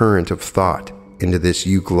 care-laden current of thought. Into this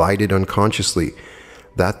you glided unconsciously.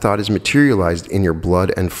 That thought is materialized in your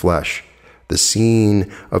blood and flesh. The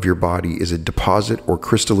scene of your body is a deposit or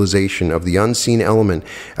crystallization of the unseen element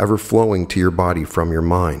ever flowing to your body from your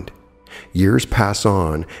mind. Years pass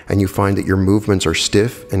on, and you find that your movements are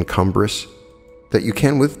stiff and cumbrous, that you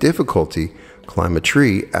can with difficulty climb a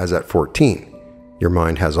tree as at 14. Your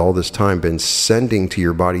mind has all this time been sending to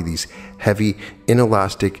your body these heavy,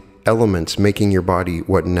 inelastic elements, making your body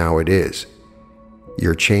what now it is.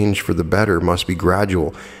 Your change for the better must be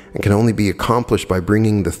gradual and can only be accomplished by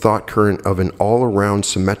bringing the thought current of an all-around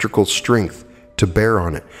symmetrical strength to bear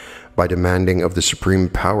on it, by demanding of the supreme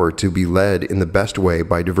power to be led in the best way,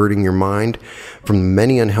 by diverting your mind from the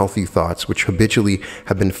many unhealthy thoughts which habitually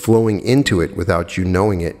have been flowing into it without you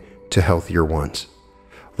knowing it, to healthier ones.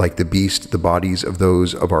 Like the beast, the bodies of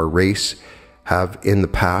those of our race have in the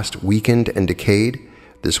past weakened and decayed.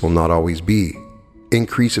 This will not always be.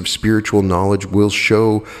 Increase of spiritual knowledge will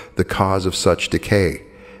show the cause of such decay,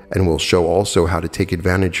 and will show also how to take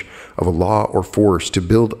advantage of a law or force to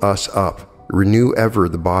build us up. Renew ever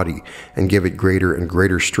the body and give it greater and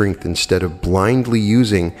greater strength, instead of blindly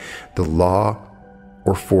using the law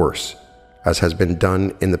or force, as has been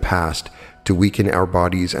done in the past, to weaken our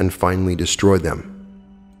bodies and finally destroy them.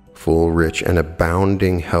 Full, rich, and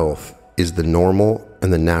abounding health is the normal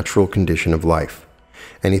and the natural condition of life.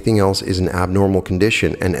 Anything else is an abnormal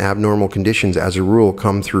condition, and abnormal conditions as a rule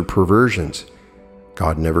come through perversions.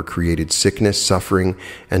 God never created sickness, suffering,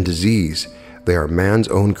 and disease. They are man's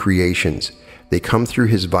own creations. They come through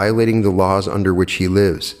his violating the laws under which he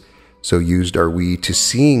lives. So used are we to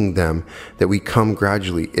seeing them that we come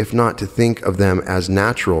gradually, if not to think of them as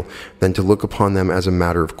natural, then to look upon them as a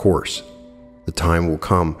matter of course. The time will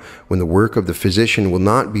come when the work of the physician will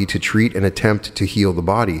not be to treat and attempt to heal the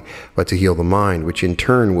body, but to heal the mind, which in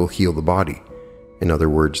turn will heal the body. In other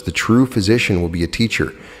words, the true physician will be a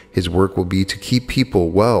teacher. His work will be to keep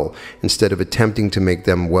people well, instead of attempting to make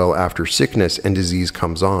them well after sickness and disease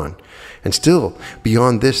comes on. And still,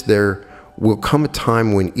 beyond this, there will come a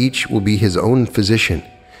time when each will be his own physician,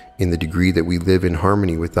 in the degree that we live in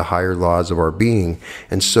harmony with the higher laws of our being,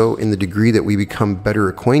 and so in the degree that we become better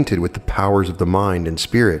acquainted with the powers of the mind and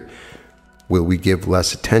spirit, will we give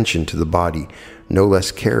less attention to the body, no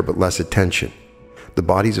less care but less attention. The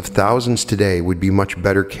bodies of thousands today would be much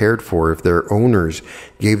better cared for if their owners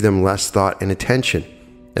gave them less thought and attention.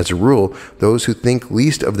 As a rule, those who think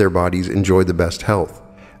least of their bodies enjoy the best health.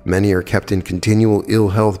 Many are kept in continual ill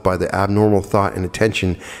health by the abnormal thought and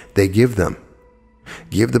attention they give them.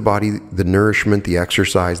 Give the body the nourishment, the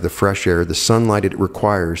exercise, the fresh air, the sunlight it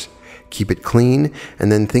requires. Keep it clean, and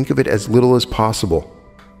then think of it as little as possible.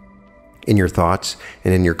 In your thoughts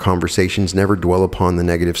and in your conversations, never dwell upon the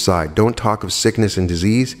negative side. Don't talk of sickness and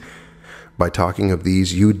disease. By talking of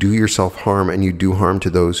these, you do yourself harm, and you do harm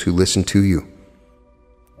to those who listen to you.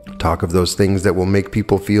 Talk of those things that will make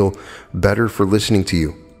people feel better for listening to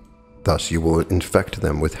you. Thus you will infect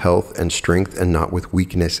them with health and strength, and not with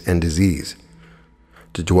weakness and disease.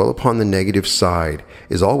 To dwell upon the negative side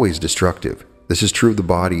is always destructive. This is true of the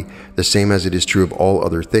body, the same as it is true of all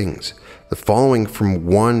other things. The following from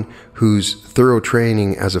one whose thorough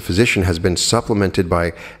training as a physician has been supplemented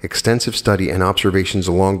by extensive study and observations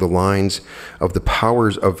along the lines of the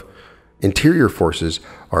powers of interior forces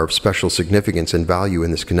are of special significance and value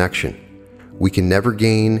in this connection. We can never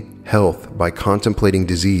gain health by contemplating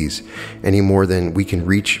disease, any more than we can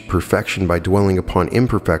reach perfection by dwelling upon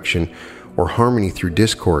imperfection or harmony through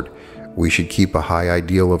discord. We should keep a high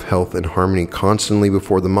ideal of health and harmony constantly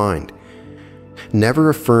before the mind. Never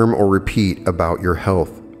affirm or repeat about your health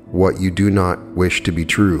what you do not wish to be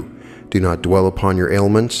true. Do not dwell upon your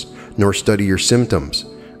ailments, nor study your symptoms.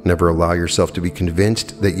 Never allow yourself to be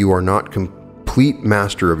convinced that you are not complete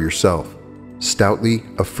master of yourself. Stoutly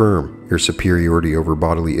affirm your superiority over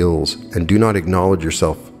bodily ills, and do not acknowledge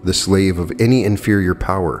yourself the slave of any inferior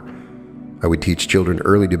power. I would teach children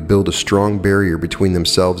early to build a strong barrier between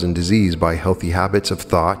themselves and disease by healthy habits of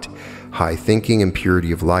thought, high thinking, and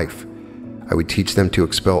purity of life. I would teach them to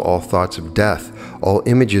expel all thoughts of death, all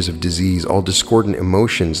images of disease, all discordant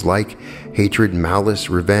emotions like hatred, malice,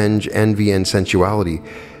 revenge, envy, and sensuality,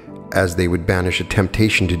 as they would banish a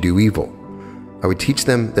temptation to do evil. I would teach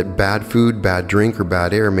them that bad food, bad drink, or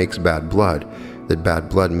bad air makes bad blood, that bad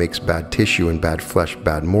blood makes bad tissue, and bad flesh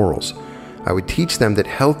bad morals. I would teach them that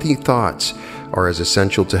healthy thoughts are as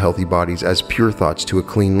essential to healthy bodies as pure thoughts to a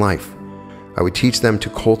clean life. I would teach them to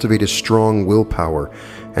cultivate a strong willpower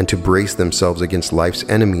and to brace themselves against life's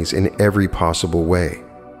enemies in every possible way.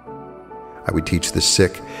 I would teach the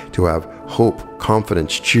sick to have hope,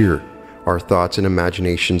 confidence, cheer. Our thoughts and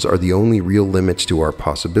imaginations are the only real limits to our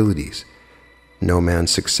possibilities. No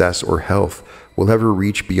man's success or health will ever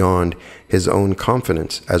reach beyond his own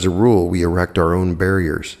confidence. As a rule, we erect our own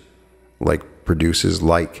barriers. Like produces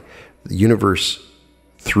like, the universe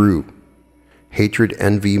through. Hatred,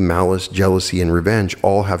 envy, malice, jealousy, and revenge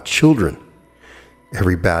all have children.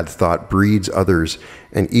 Every bad thought breeds others,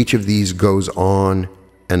 and each of these goes on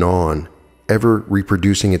and on, ever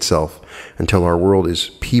reproducing itself until our world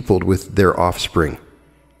is peopled with their offspring.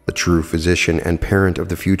 The true physician and parent of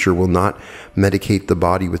the future will not medicate the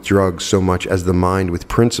body with drugs so much as the mind with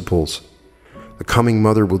principles. The coming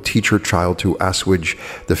mother will teach her child to assuage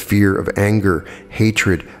the fear of anger,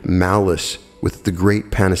 hatred, malice with the great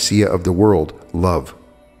panacea of the world, love.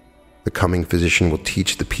 The coming physician will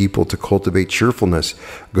teach the people to cultivate cheerfulness,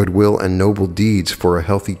 goodwill, and noble deeds for a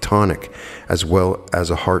healthy tonic, as well as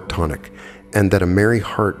a heart tonic, and that a merry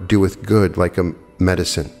heart doeth good like a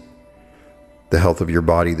medicine. The health of your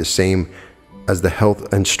body, the same as the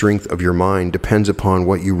health and strength of your mind, depends upon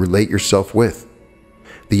what you relate yourself with.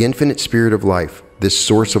 The infinite spirit of life, this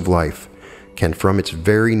source of life, can from its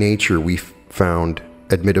very nature, we found,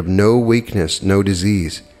 admit of no weakness, no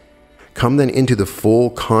disease. Come then into the full,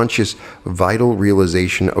 conscious, vital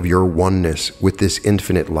realization of your oneness with this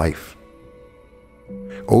infinite life.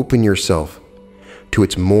 Open yourself to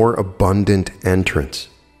its more abundant entrance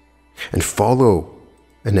and follow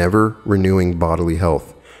an ever-renewing bodily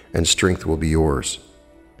health, and strength will be yours.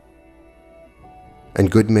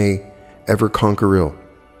 And good may ever conquer ill,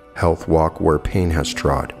 health walk where pain has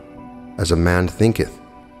trod. As a man thinketh,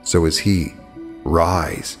 so is he.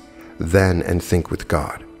 Rise, then, and think with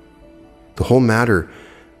God. The whole matter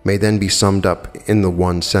may then be summed up in the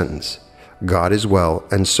one sentence: God is well,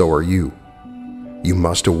 and so are you. You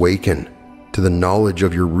must awaken to the knowledge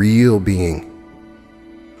of your real being.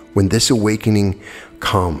 When this awakening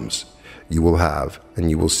comes, you will have, and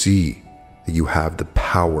you will see, that you have the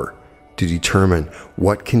power to determine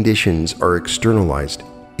what conditions are externalized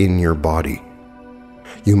in your body.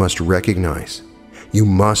 You must recognize, you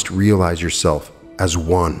must realize yourself as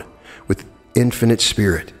one with infinite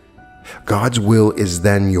spirit. God's will is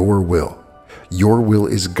then your will. Your will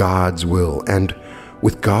is God's will, and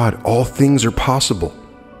with God, all things are possible.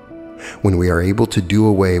 When we are able to do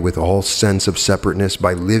away with all sense of separateness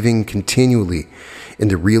by living continually in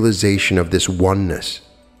the realization of this oneness,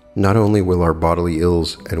 not only will our bodily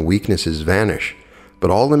ills and weaknesses vanish, but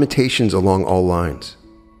all limitations along all lines.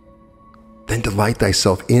 Then delight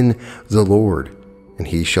thyself in the Lord, and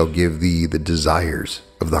he shall give thee the desires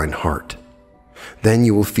of thine heart. Then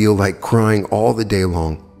you will feel like crying all the day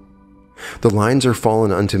long. The lines are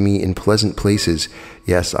fallen unto me in pleasant places.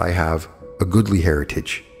 Yes, I have a goodly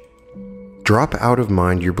heritage. Drop out of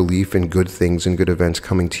mind your belief in good things and good events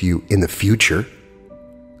coming to you in the future.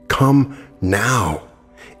 Come now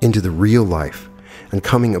into the real life and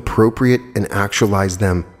coming appropriate and actualize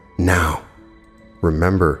them now.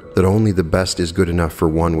 Remember that only the best is good enough for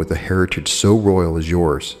one with a heritage so royal as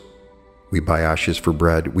yours. We buy ashes for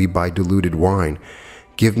bread, we buy diluted wine.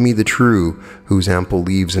 Give me the true, whose ample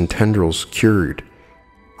leaves and tendrils cured.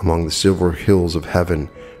 Among the silver hills of heaven,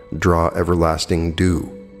 draw everlasting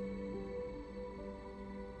dew.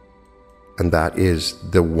 And that is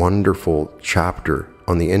the wonderful chapter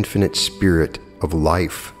on the infinite spirit of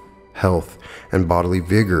life, health, and bodily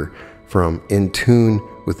vigor from In Tune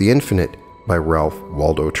with the Infinite by Ralph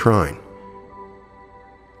Waldo Trine.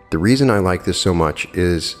 The reason I like this so much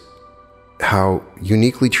is how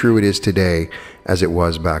uniquely true it is today as it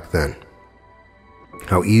was back then.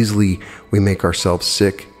 How easily we make ourselves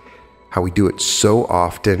sick, how we do it so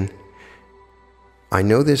often. I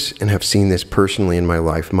know this and have seen this personally in my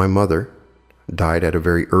life. My mother died at a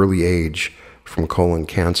very early age from colon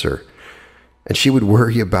cancer, and she would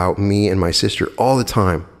worry about me and my sister all the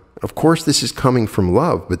time. Of course, this is coming from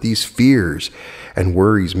love, but these fears and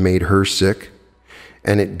worries made her sick,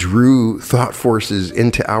 and it drew thought forces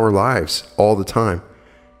into our lives all the time.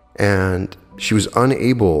 And she was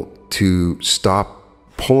unable to stop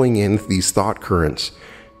pulling in these thought currents.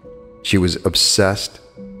 She was obsessed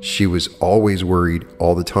She was always worried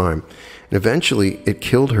all the time. And eventually it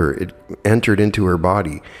killed her. It entered into her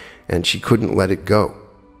body and she couldn't let it go.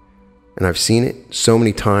 And I've seen it so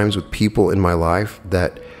many times with people in my life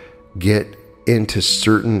that get into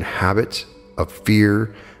certain habits of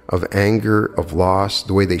fear, of anger, of loss,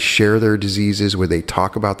 the way they share their diseases, where they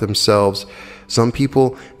talk about themselves. Some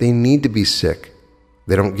people, they need to be sick.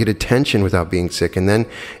 They don't get attention without being sick. And then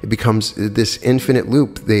it becomes this infinite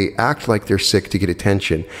loop. They act like they're sick to get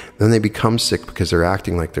attention. Then they become sick because they're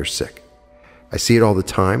acting like they're sick. I see it all the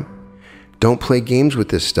time. Don't play games with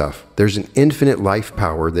this stuff. There's an infinite life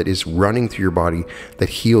power that is running through your body that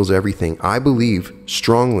heals everything. I believe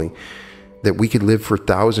strongly that we could live for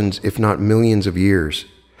thousands, if not millions of years.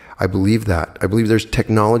 I believe that. I believe there's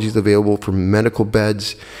technologies available for medical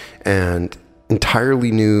beds and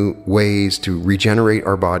entirely new ways to regenerate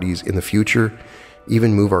our bodies in the future,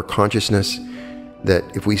 even move our consciousness, that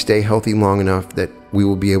if we stay healthy long enough that we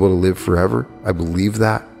will be able to live forever. I believe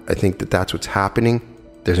that. I think that that's what's happening.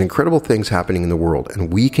 There's incredible things happening in the world,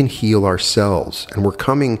 and we can heal ourselves, and we're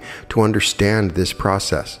coming to understand this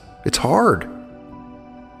process. It's hard.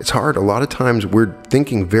 It's hard. A lot of times we're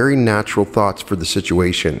thinking very natural thoughts for the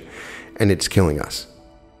situation, and it's killing us.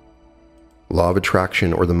 Law of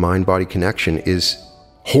attraction, or the mind-body connection, is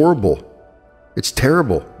horrible. It's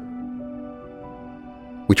terrible.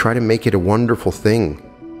 We try to make it a wonderful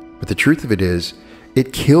thing, but the truth of it is,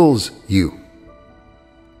 it kills you.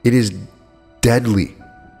 It is deadly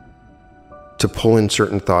to pull in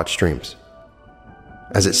certain thought streams.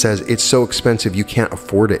 As it says, it's so expensive you can't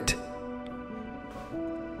afford it.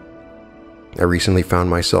 I recently found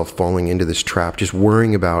myself falling into this trap, just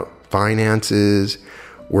worrying about finances,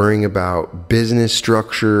 worrying about business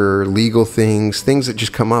structure, legal things that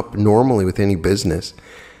just come up normally with any business.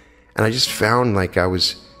 And I just found like I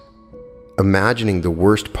was imagining the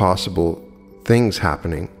worst possible things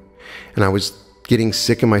happening. And I was getting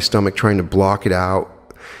sick in my stomach, trying to block it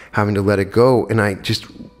out, having to let it go. And I just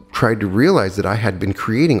tried to realize that I had been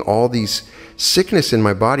creating all these sickness in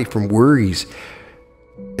my body from worries.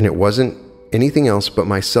 And it wasn't anything else but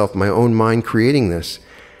myself, my own mind creating this.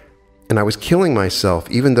 And I was killing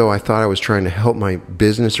myself, even though I thought I was trying to help my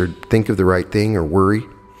business or think of the right thing or worry.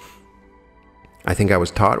 I think I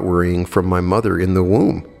was taught worrying from my mother in the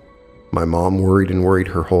womb. My mom worried and worried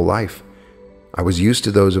her whole life. I was used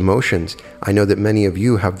to those emotions. I know that many of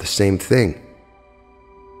you have the same thing.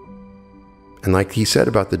 And like he said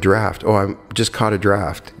about the draft, oh, I just caught a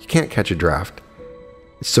draft. You can't catch a draft.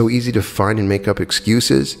 It's so easy to find and make up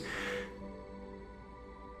excuses.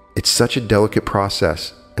 It's such a delicate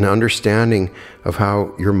process. An understanding of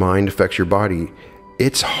how your mind affects your body.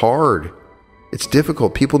 It's hard. It's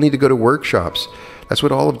difficult. People need to go to workshops. That's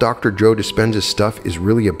what all of Dr. Joe Dispenza's stuff is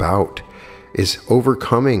really about, is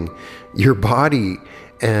overcoming your body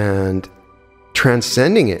and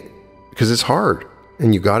transcending it, because it's hard.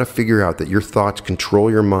 And you got to figure out that your thoughts control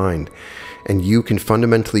your mind, and you can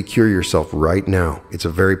fundamentally cure yourself right now. It's a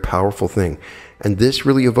very powerful thing. And this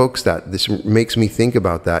really evokes that. This makes me think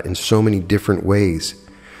about that in so many different ways.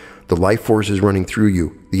 The life force is running through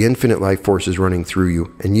you. The infinite life force is running through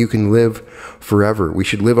you, and you can live forever. We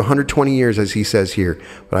should live 120 years, as he says here,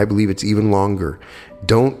 but I believe it's even longer.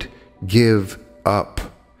 Don't give up.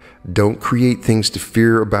 Don't create things to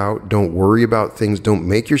fear about. Don't worry about things. Don't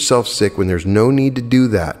make yourself sick when there's no need to do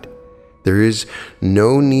that. There is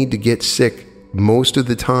no need to get sick. Most of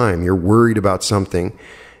the time, you're worried about something.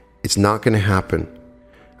 It's not going to happen.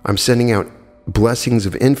 I'm sending out blessings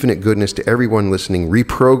of infinite goodness to everyone listening,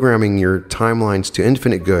 reprogramming your timelines to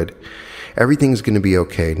infinite good. Everything's going to be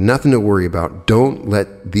okay. Nothing to worry about. Don't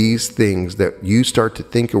let these things that you start to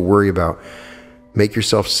think or worry about make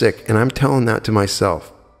yourself sick. And I'm telling that to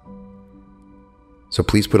myself. So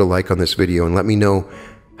please put a like on this video and let me know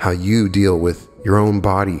how you deal with your own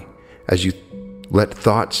body as you let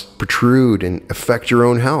thoughts protrude and affect your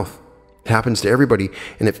own health. It happens to everybody,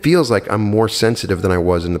 and it feels like I'm more sensitive than I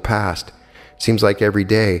was in the past. Seems like every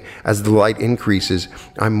day, as the light increases,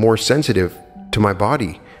 I'm more sensitive to my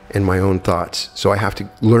body and my own thoughts. So I have to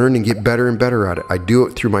learn and get better and better at it. I do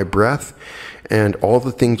it through my breath and all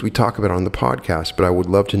the things we talk about on the podcast, but I would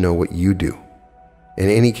love to know what you do. In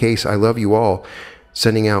any case, I love you all,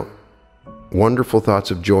 sending out wonderful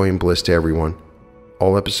thoughts of joy and bliss to everyone.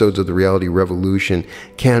 All episodes of The Reality Revolution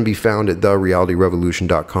can be found at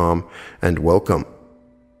therealityrevolution.com, and welcome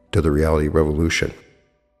to The Reality Revolution.